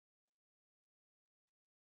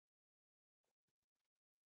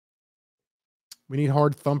 We need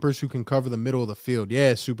hard thumpers who can cover the middle of the field.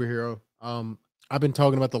 Yeah, superhero. I've been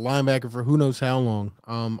talking about the linebacker for who knows how long.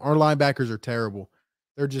 Our linebackers are terrible.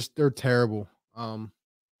 They're terrible.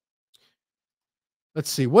 Let's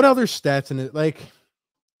see. What other stats in it? Like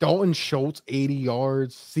Dalton Schultz, 80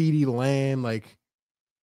 yards, CeeDee Lamb, like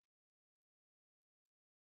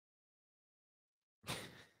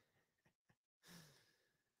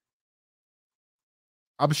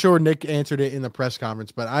I'm sure Nick answered it in the press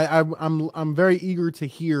conference, but I'm very eager to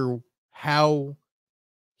hear how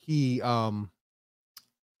he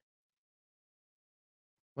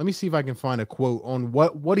let me see if I can find a quote on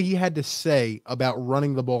what he had to say about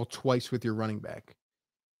running the ball twice with your running back.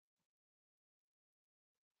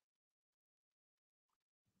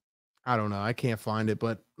 I don't know. I can't find it,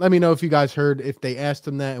 but let me know if you guys heard if they asked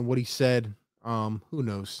him that and what he said. Who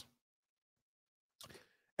knows?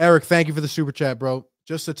 Eric, thank you for the super chat, bro.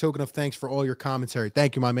 Just a token of thanks for all your commentary.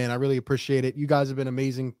 Thank you, my man. I really appreciate it. You guys have been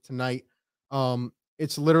amazing tonight.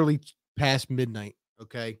 It's literally past midnight.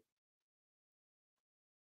 Okay.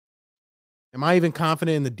 Am I even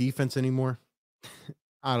confident in the defense anymore?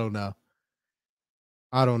 I don't know.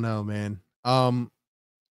 I don't know, man.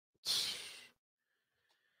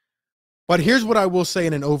 But here's what I will say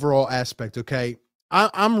in an overall aspect, okay?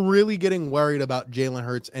 I'm really getting worried about Jalen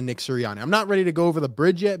Hurts and Nick Sirianni. I'm not ready to go over the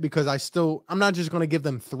bridge yet because I'm not just going to give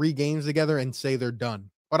them 3 games together and say they're done.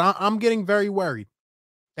 But I'm getting very worried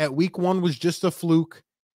that week 1 was just a fluke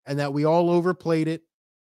and that we all overplayed it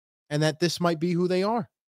and that this might be who they are.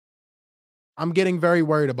 I'm getting very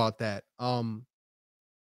worried about that. All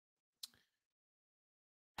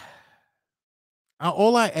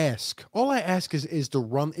I ask is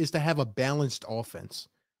to have a balanced offense.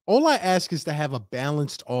 All I ask is to have a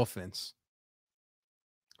balanced offense.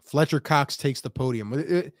 Fletcher Cox takes the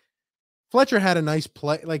podium. Fletcher had a nice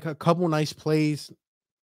play, like a couple nice plays.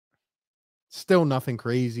 Still nothing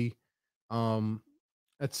crazy.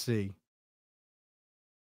 Let's see.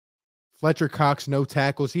 Fletcher Cox, no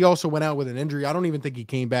tackles. He also went out with an injury. I don't even think he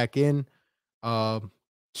came back in. 2,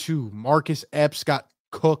 Marcus Epps got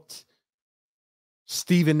cooked.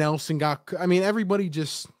 Steven Nelson everybody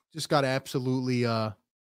just got absolutely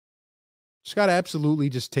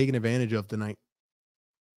just taken advantage of tonight.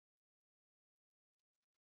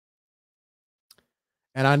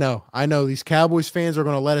 And I know these Cowboys fans are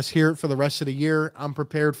going to let us hear it for the rest of the year. I'm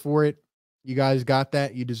prepared for it. You guys got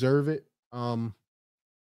that. You deserve it.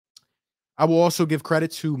 I will also give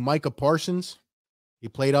credit to Micah Parsons. He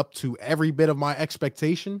played up to every bit of my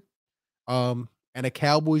expectation. And the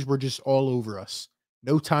Cowboys were just all over us.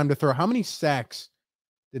 No time to throw. How many sacks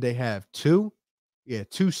did they have? 2? Yeah,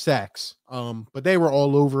 2 sacks. But they were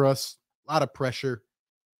all over us. A lot of pressure.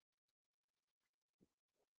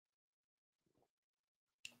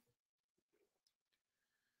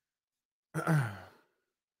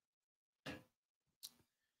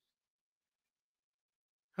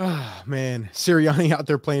 Ah, man, Sirianni out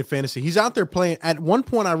there playing fantasy. He's out there playing. At one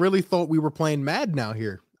point, I really thought we were playing Madden out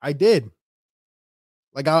here. I did.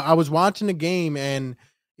 Like I was watching the game, and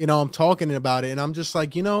I'm talking about it, and I'm just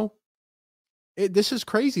like, this is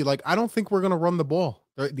crazy. Like I don't think we're gonna run the ball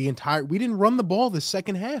the entire. We didn't run the ball the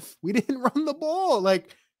second half. We didn't run the ball.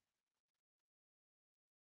 Like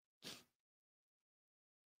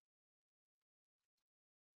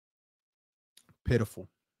pitiful,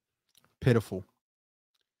 pitiful.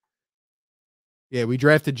 Yeah, we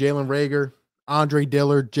drafted Jalen Rager, Andre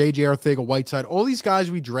Dillard, JJ Arcega-Whiteside, all these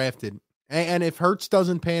guys we drafted. And if Hurts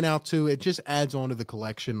doesn't pan out too, it just adds on to the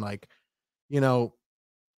collection. Like, you know,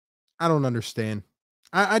 I don't understand.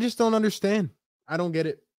 I just don't understand. I don't get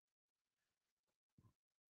it.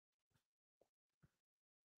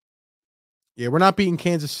 Yeah, we're not beating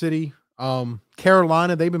Kansas City.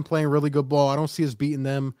 Carolina, they've been playing really good ball. I don't see us beating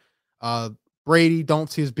them. Brady,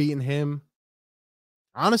 don't see us beating him.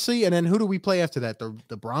 Honestly, and then who do we play after that?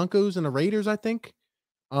 The Broncos and the Raiders, I think.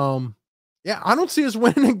 Yeah, I don't see us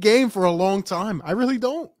winning a game for a long time. I really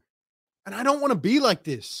don't. And I don't want to be like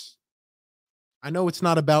this. I know it's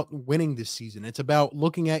not about winning this season. It's about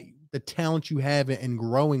looking at the talent you have and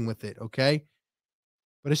growing with it, okay?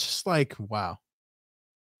 But it's just like, wow.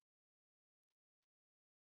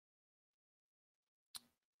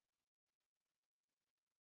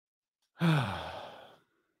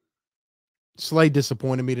 Slay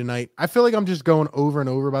disappointed me tonight. I feel like I'm just going over and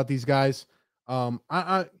over about these guys.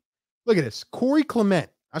 I look at this. Corey Clement.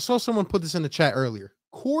 I saw someone put this in the chat earlier.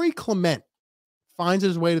 Corey Clement finds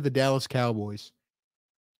his way to the Dallas Cowboys,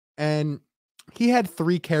 and he had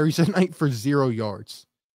 3 carries a night for 0 yards.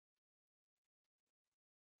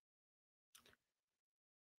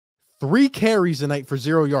 3 carries a night for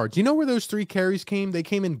 0 yards. You know where those 3 carries came? They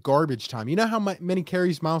came in garbage time. You know how many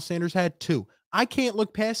carries Miles Sanders had? 2. I can't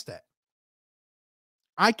look past that.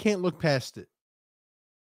 I can't look past it.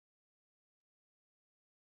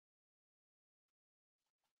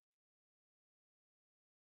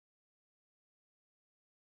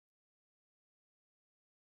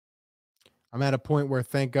 I'm at a point where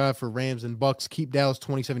thank God for Rams and Bucks keep Dallas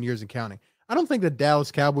 27 years and counting. I don't think the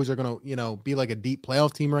Dallas Cowboys are going to, be like a deep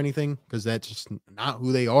playoff team or anything because that's just not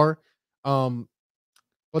who they are.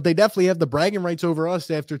 But they definitely have the bragging rights over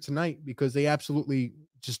us after tonight because they absolutely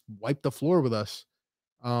just wiped the floor with us.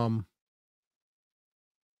 Follow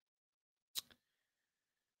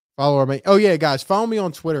me. Oh yeah, guys, follow me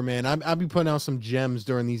on Twitter, man. I'll be putting out some gems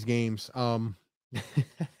during these games. I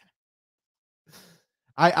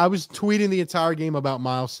was tweeting the entire game about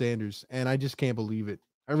Miles Sanders, and I just can't believe it.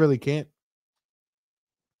 I really can't.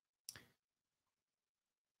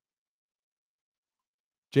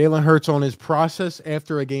 Jalen Hurts on his process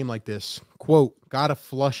after a game like this. Quote, gotta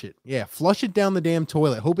flush it. Yeah, flush it down the damn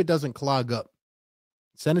toilet. Hope it doesn't clog up.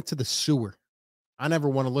 Send it to the sewer. I never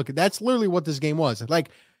want to look at that's literally what this game was. Like,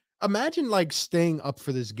 imagine like staying up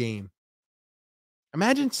for this game.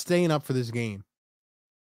 Imagine staying up for this game.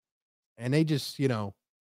 And they just, they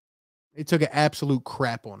took an absolute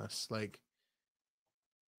crap on us. Like,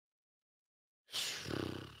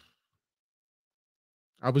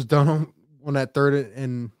 I was done on that third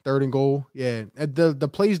and goal. Yeah, the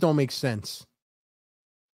plays don't make sense.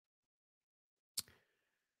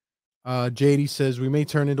 JD says we may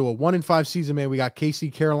turn into a 1-5 season, man. We got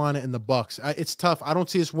KC, Carolina, and the Bucks. It's tough. I don't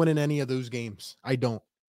see us winning any of those games. I don't.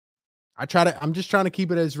 I'm just trying to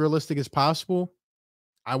keep it as realistic as possible.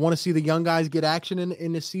 I want to see the young guys get action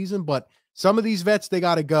in this season, but some of these vets, they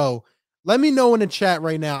got to go. Let me know in the chat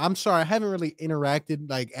right now. I'm sorry, I haven't really interacted,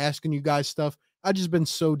 like asking you guys stuff. I've just been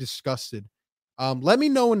so disgusted. Let me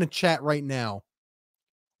know in the chat right now.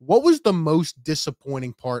 What was the most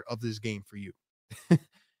disappointing part of this game for you?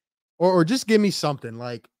 or just give me something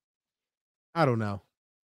like, I don't know.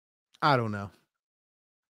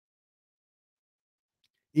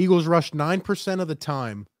 Eagles rushed 9% of the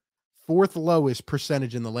time, 4th lowest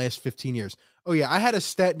percentage in the last 15 years. Oh yeah, I had a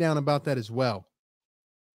stat down about that as well.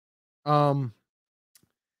 Where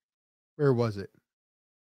was it?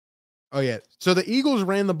 Oh yeah. So the Eagles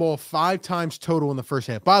ran the ball 5 times total in the first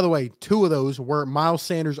half. By the way, 2 of those were Miles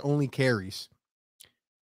Sanders only carries.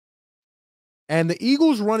 And the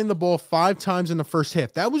Eagles running the ball 5 times in the first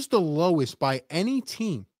half. That was the lowest by any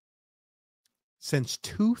team since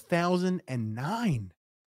 2009.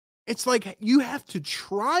 It's like you have to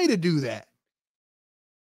try to do that.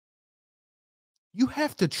 You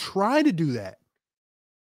have to try to do that.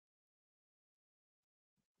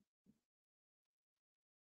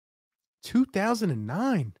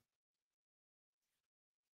 (2009)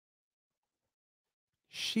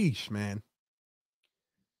 Sheesh, man.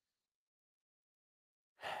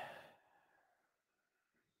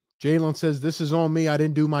 Jalen says, "This is on me. I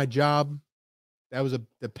didn't do my job." That was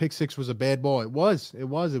the pick six was a bad ball. It was. It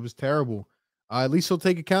was terrible. At least he'll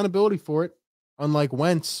take accountability for it. Unlike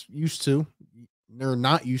Wentz used to, or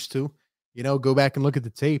not used to. Go back and look at the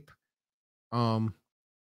tape. They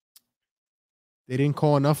didn't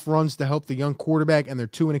call enough runs to help the young quarterback, and they're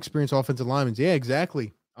too inexperienced offensive linemen. Yeah,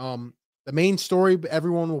 exactly. The main story,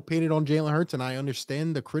 everyone will paint it on Jalen Hurts, and I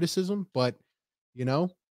understand the criticism, but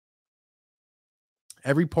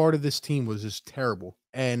every part of this team was just terrible.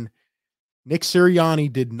 And Nick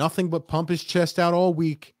Sirianni did nothing but pump his chest out all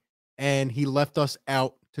week, and he left us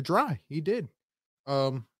out to dry. He did.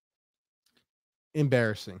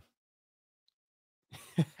 Embarrassing.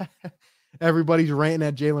 Everybody's ranting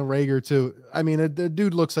at Jalen Reagor too. I mean, the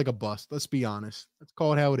dude looks like a bust. Let's be honest. Let's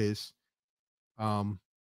call it how it is. Jalen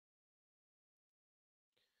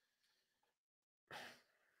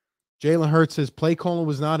Hurts says play calling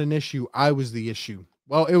was not an issue. I was the issue.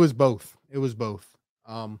 Well, it was both. It was both.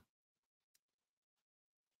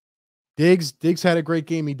 Diggs had a great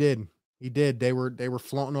game. He did. He did. They were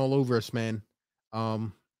flaunting all over us, man.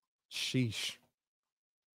 Sheesh.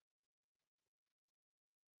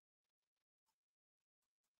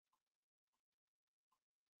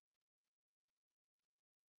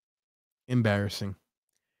 Embarrassing.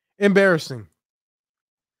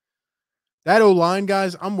 That O-line,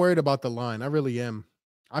 guys, I'm worried about the line. I really am.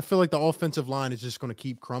 I feel like the offensive line is just going to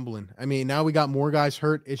keep crumbling. I mean, now we got more guys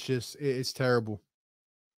hurt. It's terrible.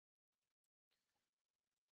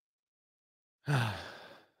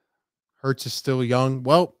 Hurts is still young.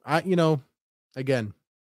 Well, again,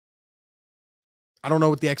 I don't know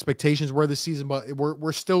what the expectations were this season, but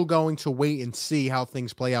we're still going to wait and see how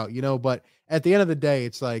things play out, but at the end of the day,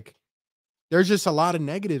 it's like there's just a lot of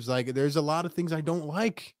negatives. Like there's a lot of things I don't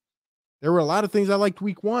like. There were a lot of things I liked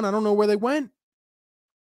week one. I don't know where they went.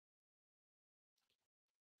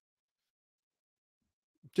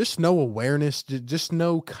 Just no awareness, just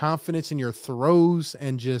no confidence in your throws,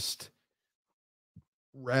 and just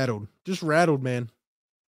rattled. Just rattled, man.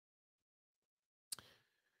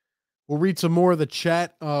 We'll read some more of the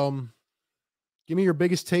chat. Give me your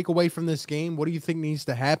biggest takeaway from this game. What do you think needs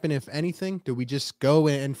to happen, if anything? Do we just go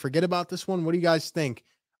and forget about this one? What do you guys think?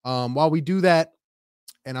 While we do that,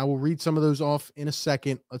 and I will read some of those off in a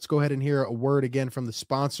second, let's go ahead and hear a word again from the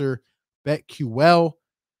sponsor, BetQL.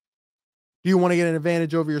 Do you want to get an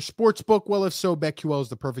advantage over your sports book? Well, if so, BetQL is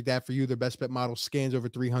the perfect app for you. Their best bet model scans over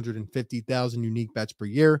 350,000 unique bets per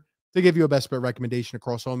year to give you a best bet recommendation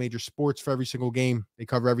across all major sports for every single game. They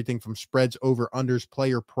cover everything from spreads, over, unders,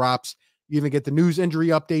 player props. You even get the news, injury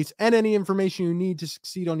updates, and any information you need to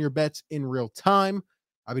succeed on your bets in real time.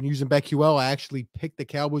 I've been using BetQL. I actually picked the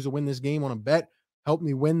Cowboys to win this game on a bet. Helped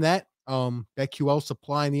me win that. BetQL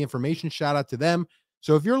supplying the information. Shout out to them.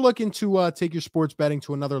 So if you're looking to take your sports betting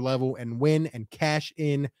to another level and win and cash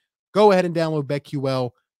in, go ahead and download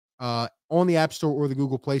BetQL on the App Store or the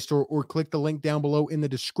Google Play Store, or click the link down below in the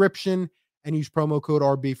description and use promo code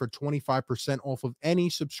RB for 25% off of any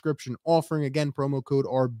subscription offering. Again, promo code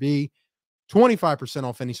RB, 25%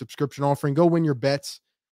 off any subscription offering. Go win your bets,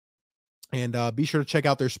 and be sure to check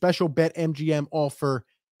out their special BetMGM offer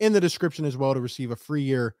in the description as well to receive a free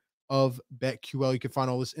year of BetQL. You can find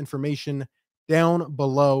all this information down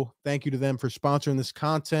below. Thank you to them for sponsoring this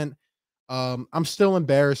content. I'm still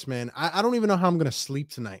embarrassed, man. I don't even know how I'm going to sleep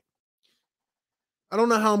tonight.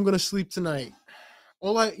 Even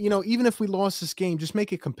if we lost this game, just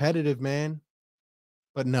make it competitive, man.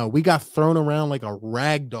 But no, we got thrown around like a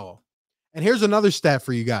rag doll. And here's another stat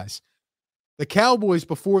for you guys. The Cowboys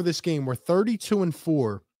before this game were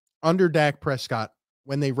 32-4 under Dak Prescott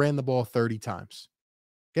when they ran the ball 30 times.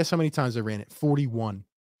 Guess how many times they ran it? 41.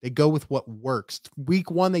 They go with what works. Week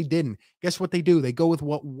one, they didn't. Guess what they do? They go with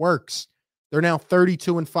what works. They're now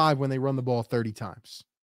 32-5 when they run the ball 30 times.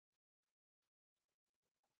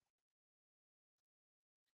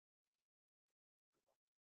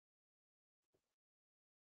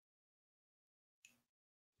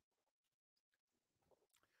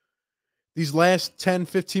 These last 10,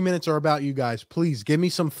 15 minutes are about you guys. Please give me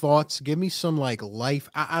some thoughts. Give me some life.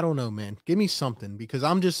 I don't know, man. Give me something, because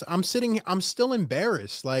I'm still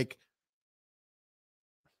embarrassed. Like,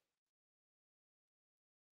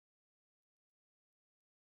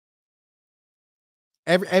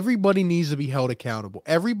 everybody needs to be held accountable.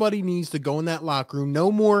 Everybody needs to go in that locker room. No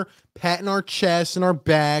more patting our chests and our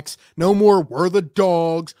backs. No more, we're the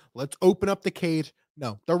dogs. Let's open up the cage.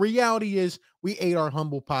 No, the reality is we ate our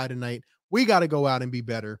humble pie tonight. We got to go out and be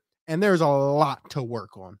better. And there's a lot to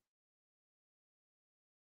work on.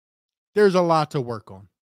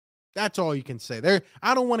 That's all you can say. There,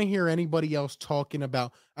 I don't want to hear anybody else talking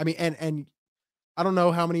about. I mean, and I don't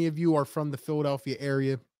know how many of you are from the Philadelphia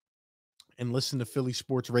area and listen to Philly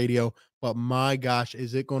sports radio, but my gosh,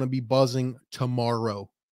 is it going to be buzzing tomorrow?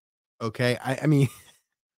 Okay. I mean,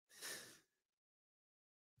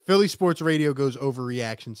 Philly sports radio goes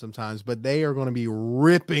overreaction sometimes, but they are going to be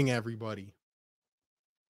ripping everybody.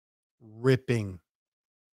 Ripping.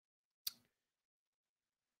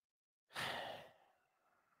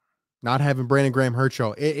 Not having Brandon Graham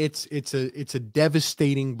Herschel, it's a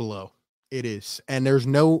devastating blow. It is, and there's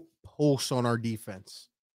no pulse on our defense.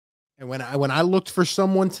 And when I looked for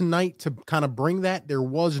someone tonight to kind of bring that, there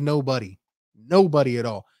was nobody at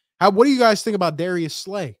all. What do you guys think about Darius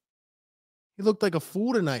Slay? He looked like a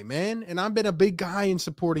fool tonight, man. And I've been a big guy in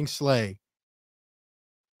supporting Slay.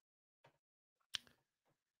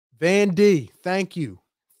 Van D, thank you.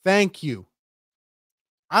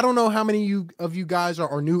 I don't know how many of you guys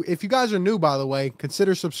are new. If you guys are new, by the way,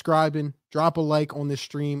 consider subscribing. Drop a like on this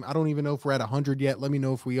stream. I don't even know if we're at 100 yet. Let me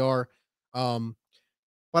know if we are.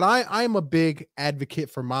 But I am a big advocate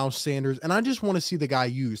for Miles Sanders, and I just want to see the guy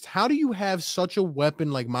used. How do you have such a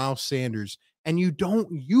weapon like Miles Sanders and you don't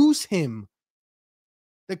use him?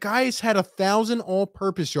 The guy has had 1,000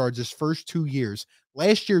 all-purpose yards his first 2 years.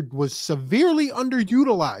 Last year was severely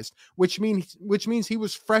underutilized, which means he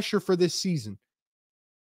was fresher for this season.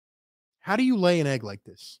 How do you lay an egg like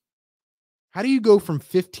this? How do you go from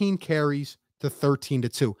 15 carries to 13 to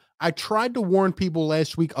 2? I tried to warn people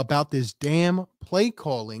last week about this damn play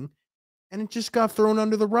calling, and it just got thrown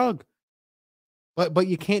under the rug. But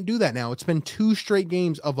you can't do that now. It's been 2 straight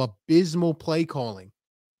games of abysmal play calling.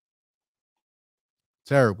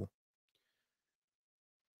 Terrible.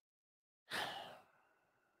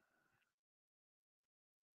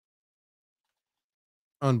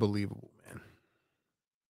 Unbelievable, man.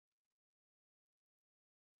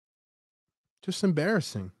 Just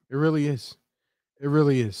embarrassing. It really is. It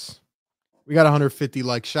really is. We got 150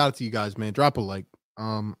 likes. Shout out to you guys, man. Drop a like.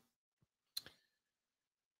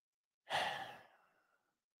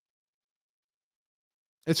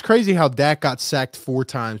 It's crazy how Dak got sacked 4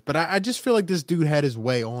 times, but I just feel like this dude had his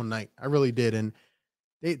way all night. I really did. And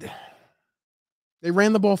they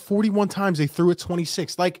ran the ball 41 times. They threw it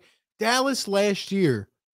 26. Like Dallas last year,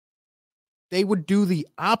 they would do the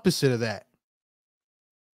opposite of that.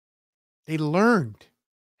 They learned.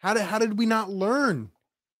 How did we not learn?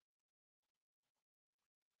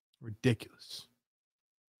 Ridiculous.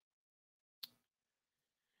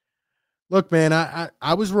 Look, man,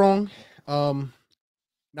 I was wrong.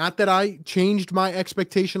 Not that I changed my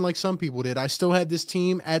expectation like some people did. I still had this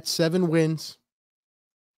team at 7 wins.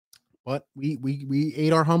 But we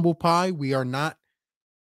ate our humble pie. We are not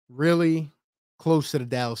really close to the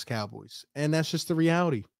Dallas Cowboys. And that's just the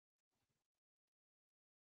reality.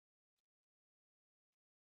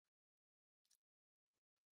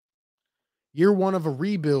 Year 1 of a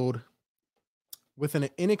rebuild with an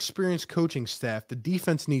inexperienced coaching staff. The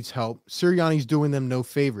defense needs help. Sirianni's doing them no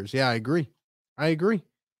favors. Yeah, I agree.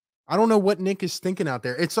 I don't know what Nick is thinking out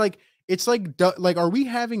there. It's like, are we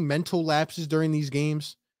having mental lapses during these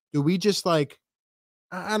games? Do we just I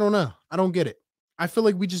don't know. I don't get it. I feel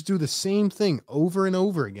like we just do the same thing over and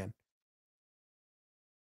over again.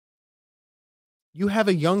 You have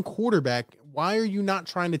a young quarterback. Why are you not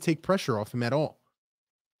trying to take pressure off him at all?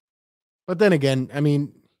 But then again, I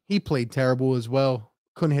mean, he played terrible as well.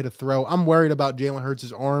 Couldn't hit a throw. I'm worried about Jalen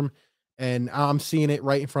Hurts' arm, and I'm seeing it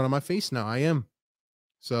right in front of my face now. I am.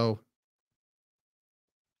 So,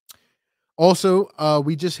 also,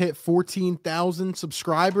 we just hit 14,000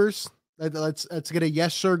 subscribers. Let's get a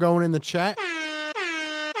yes sir going in the chat.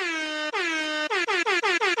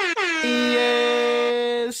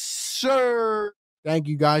 Yes, sir. Thank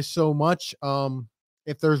you guys so much.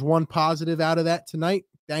 If there's one positive out of that tonight,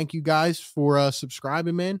 thank you guys for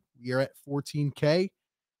subscribing, man. We are at 14K.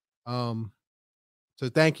 So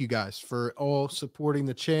thank you guys for all supporting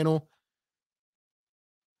the channel.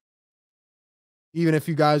 Even if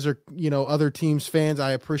you guys are, other teams fans,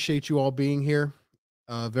 I appreciate you all being here.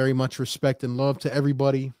 Very much respect and love to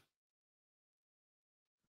everybody.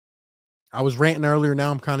 I was ranting earlier. Now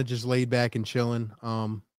I'm kind of just laid back and chilling.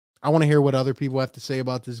 I want to hear what other people have to say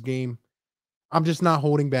about this game. I'm just not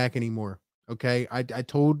holding back anymore. Okay. I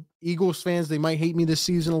told Eagles fans they might hate me this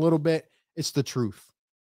season a little bit. It's the truth.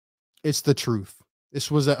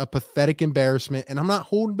 This was a pathetic embarrassment, and I'm not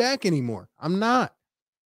holding back anymore. I'm not.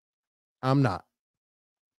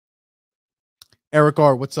 Eric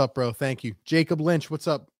R., what's up, bro? Thank you. Jacob Lynch, what's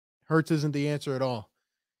up? Hurts isn't the answer at all.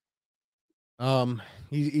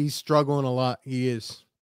 He's struggling a lot. He is.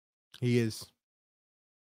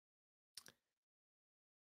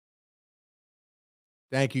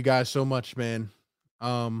 Thank you guys so much, man.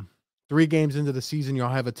 3 games into the season,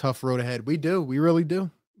 y'all have a tough road ahead. We do. We really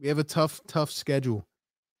do. We have a tough schedule.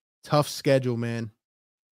 Tough schedule, man.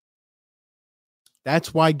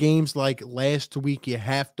 That's why games like last week you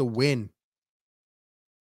have to win.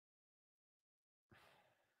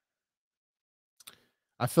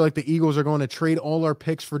 I feel like the Eagles are going to trade all our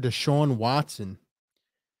picks for Deshaun Watson.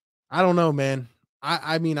 I don't know, man.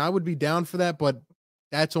 I mean, I would be down for that, but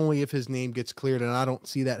that's only if his name gets cleared, and I don't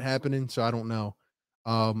see that happening, so I don't know.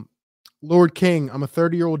 Lord King, I'm a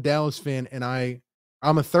 30-year-old Dallas fan, and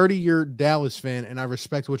I'm a 30-year Dallas fan, and I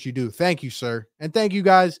respect what you do. Thank you, sir. And thank you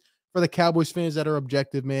guys for the Cowboys fans that are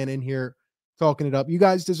objective, man, in here talking it up. You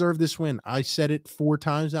guys deserve this win. I said it 4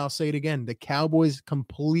 times, and I'll say it again. The Cowboys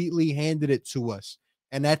completely handed it to us.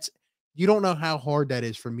 And you don't know how hard that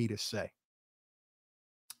is for me to say.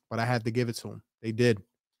 But I had to give it to them. They did.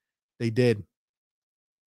 They did.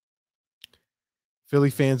 Philly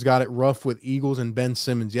fans got it rough with Eagles and Ben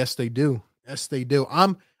Simmons. Yes, they do. Yes, they do.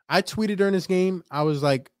 I tweeted during this game. I was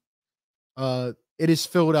like, it is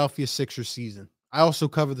Philadelphia Sixers season. I also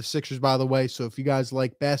cover the Sixers, by the way. So if you guys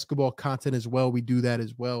like basketball content as well, we do that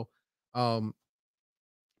as well.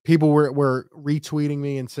 People were retweeting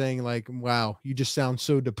me and saying like, wow, you just sound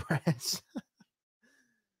so depressed.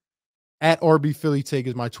 At RB Philly Take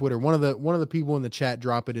is my Twitter. One of the people in the chat,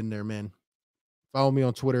 drop it in there, man. Follow me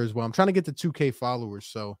on Twitter as well. I'm trying to get to 2K followers.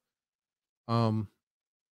 So,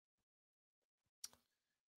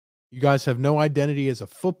 you guys have no identity as a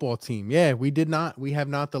football team. Yeah, we did not. We have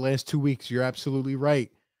not the last 2 weeks. You're absolutely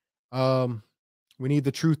right. We need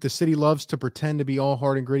the truth. The city loves to pretend to be all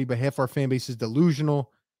hard and gritty, but half our fan base is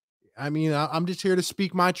delusional. I mean, I'm just here to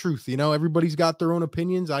speak my truth. You know, everybody's got their own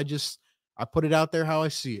opinions. I put it out there how I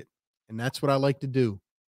see it. And that's what I like to do.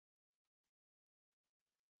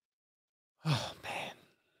 Oh, man.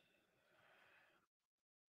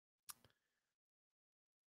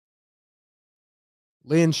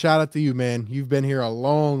 Lynn, shout out to you, man. You've been here a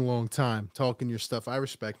long, long time talking your stuff. I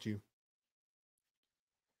respect you.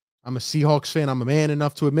 I'm a Seahawks fan. I'm a man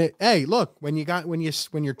enough to admit, hey, look, when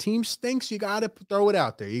your team stinks, you got to throw it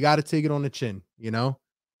out there. You got to take it on the chin, you know?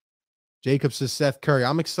 Jacob says Seth Curry.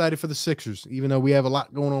 I'm excited for the Sixers, even though we have a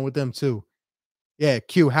lot going on with them too. Yeah,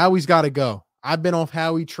 Q, Howie's got to go. I've been off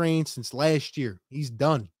Howie train since last year. He's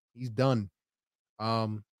done. He's done.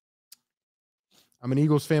 I'm an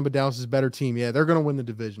Eagles fan, but Dallas is a better team. Yeah, they're going to win the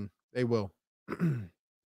division. They will.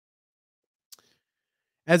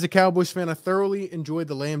 As a Cowboys fan, I thoroughly enjoyed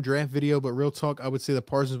the Lamb draft video, but real talk, I would say that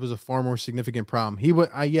Parsons was a far more significant problem.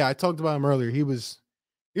 I talked about him earlier. He was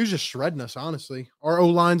just shredding us, honestly. Our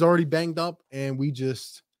O-line's already banged up, and we're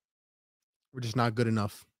just not good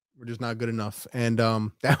enough. We're just not good enough. And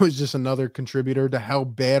that was just another contributor to how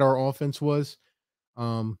bad our offense was.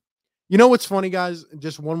 You know what's funny, guys?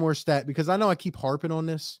 Just one more stat, because I know I keep harping on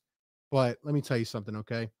this, but let me tell you something,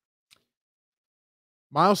 okay?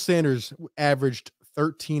 Miles Sanders averaged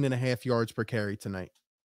 13.5 yards per carry tonight.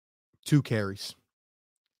 2 carries.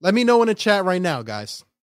 Let me know in the chat right now, guys.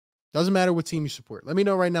 Doesn't matter what team you support. Let me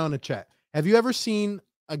know right now in the chat. Have you ever seen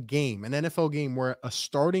a game, an NFL game, where a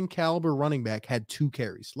starting caliber running back had 2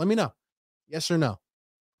 carries? Let me know. Yes or no?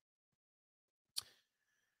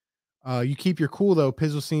 You keep your cool though.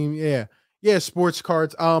 Pizzle seem, yeah, sports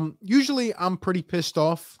cards. Usually I'm pretty pissed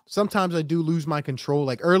off. Sometimes I do lose my control.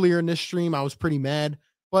 Like earlier in this stream, I was pretty mad.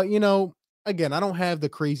 But you know, again, I don't have the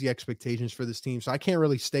crazy expectations for this team, so I can't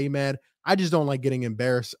really stay mad. I just don't like getting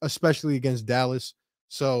embarrassed, especially against Dallas.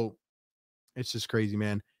 So it's just crazy,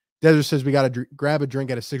 man. Desert says we got to grab a drink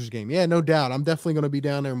at a Sixers game. Yeah, no doubt. I'm definitely going to be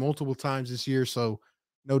down there multiple times this year. So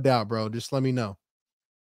no doubt, bro. Just let me know.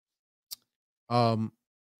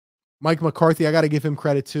 Mike McCarthy, I got to give him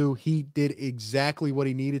credit too. He did exactly what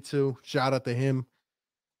he needed to. Shout out to him.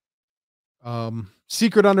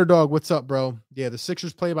 Secret Underdog, what's up, bro? Yeah, the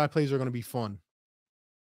Sixers play-by-plays are going to be fun.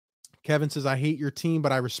 Kevin says, I hate your team,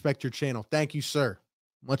 but I respect your channel. Thank you, sir.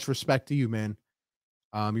 Much respect to you, man.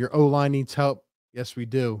 Your O-line needs help. Yes, we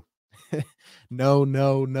do. No.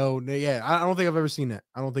 Yeah, I don't think I've ever seen that.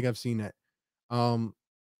 I don't think I've seen that.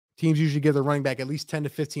 Teams usually give their running back at least 10 to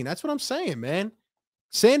 15. That's what I'm saying, man.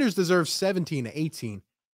 Sanders deserves 17 to 18.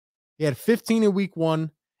 He had 15 in week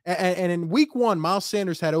 1. And in week 1, Miles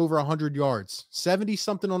Sanders had over 100 yards,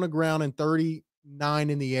 70-something on the ground and 39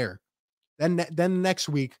 in the air. Then next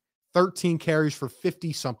week, 13 carries for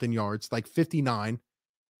 50-something yards, like 59.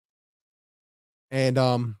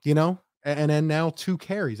 And, you know, and then now 2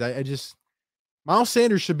 carries. Miles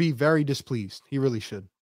Sanders should be very displeased. He really should.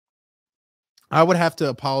 I would have to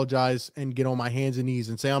apologize and get on my hands and knees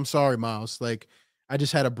and say, I'm sorry, Miles. Like, I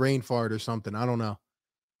just had a brain fart or something. I don't know.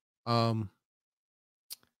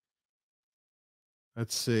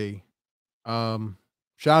 Let's see. Shout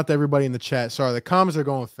out to everybody in the chat. Sorry, the comments are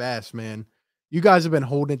going fast, man. You guys have been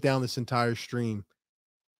holding it down this entire stream.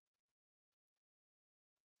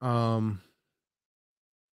 There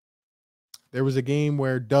was a game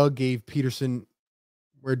where Doug Peterson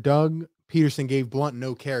gave Blunt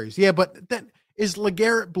no carries. Yeah, but that is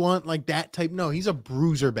LeGarrette Blunt like that type? No, he's a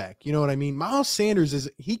bruiser back. You know what I mean? Miles Sanders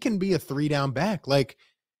he can be a 3-down back. Like,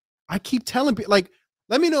 I keep telling people, like,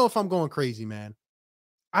 let me know if I'm going crazy, man.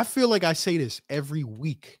 I feel like I say this every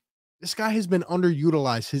week. This guy has been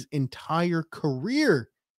underutilized his entire career.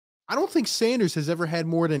 I don't think Sanders has ever had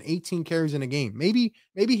more than 18 carries in a game. Maybe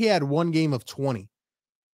he had one game of 20.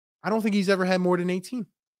 I don't think he's ever had more than 18.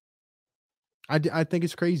 I think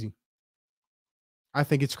it's crazy. I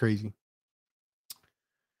think it's crazy.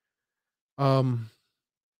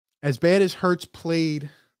 As bad as Hurts played,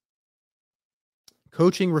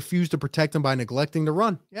 coaching refused to protect him by neglecting the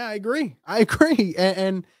run. Yeah, I agree.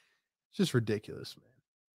 And it's just ridiculous, man.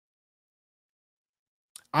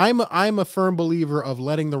 I'm a firm believer of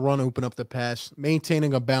letting the run open up the pass,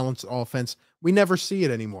 maintaining a balanced offense. We never see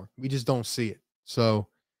it anymore. We just don't see it. So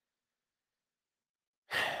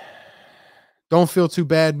don't feel too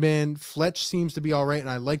bad, man. Fletch seems to be all right, and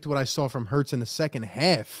I liked what I saw from Hurts in the second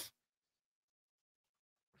half.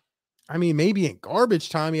 I mean, maybe in garbage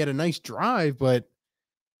time he had a nice drive, but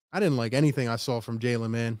I didn't like anything I saw from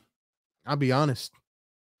Jalen, man. I'll be honest.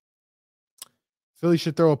 Philly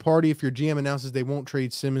should throw a party if your GM announces they won't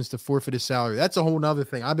trade Simmons to forfeit his salary. That's a whole nother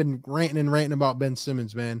thing. I've been ranting about Ben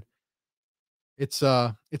Simmons, man. It's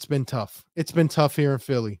been tough. It's been tough here in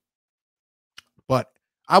Philly. But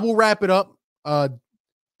I will wrap it up. Dial,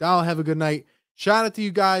 have a good night. Shout out to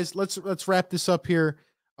you guys. Let's wrap this up here.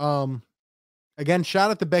 Again,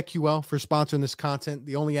 shout out to BetQL for sponsoring this content.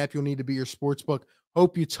 The only app you'll need to be your sportsbook.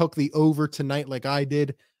 Hope you took the over tonight like I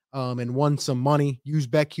did. And won some money. Use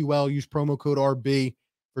BetQL, use promo code RB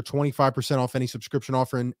for 25% off any subscription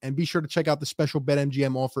offer. And be sure to check out the special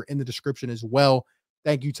BetMGM offer in the description as well.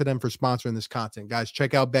 Thank you to them for sponsoring this content. Guys,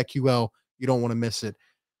 check out BetQL. You don't want to miss it.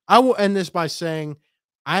 I will end this by saying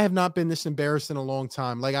I have not been this embarrassed in a long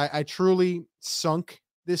time. Like, I truly sunk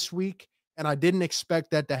this week, and I didn't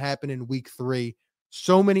expect that to happen in week 3.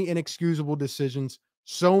 So many inexcusable decisions,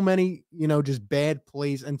 so many, just bad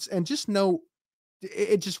plays, and just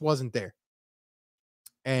it just wasn't there.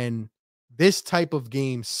 And this type of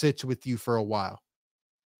game sits with you for a while.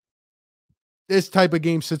 It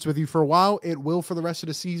will for the rest of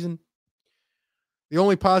the season. The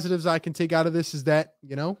only positives I can take out of this is that,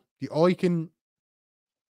 the only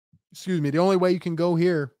way you can go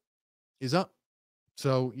here is up.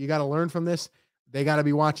 So you got to learn from this. They got to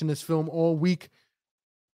be watching this film all week.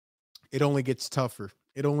 It only gets tougher.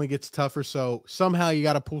 So somehow you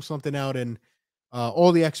got to pull something out, and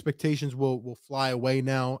all the expectations will fly away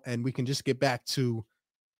now, and we can just get back to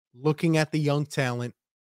looking at the young talent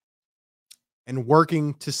and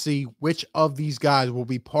working to see which of these guys will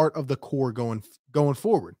be part of the core going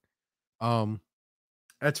forward.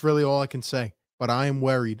 That's really all I can say, but I am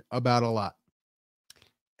worried about a lot.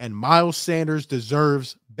 And Miles Sanders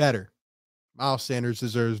deserves better. All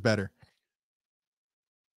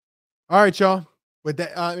right, y'all. With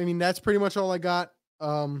that, that's pretty much all I got.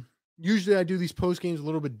 Usually I do these post games a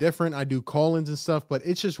little bit different. I do call-ins and stuff, but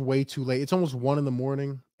it's just way too late. It's almost 1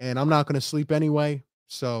 a.m, and I'm not going to sleep anyway.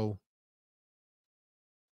 So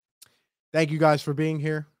thank you guys for being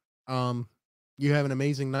here. You have an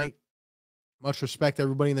amazing night. Much respect to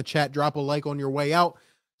everybody in the chat. Drop a like on your way out.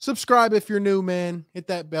 Subscribe if you're new, man. Hit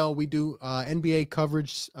that bell. We do NBA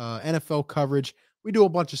coverage, NFL coverage. We do a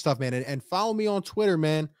bunch of stuff, man. And follow me on Twitter,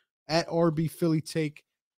 man, at RB Philly Take.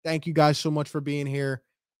 Thank you guys so much for being here.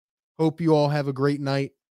 Hope you all have a great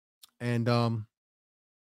night. And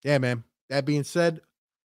yeah, man. That being said,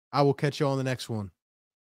 I will catch you on the next one.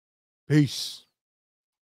 Peace.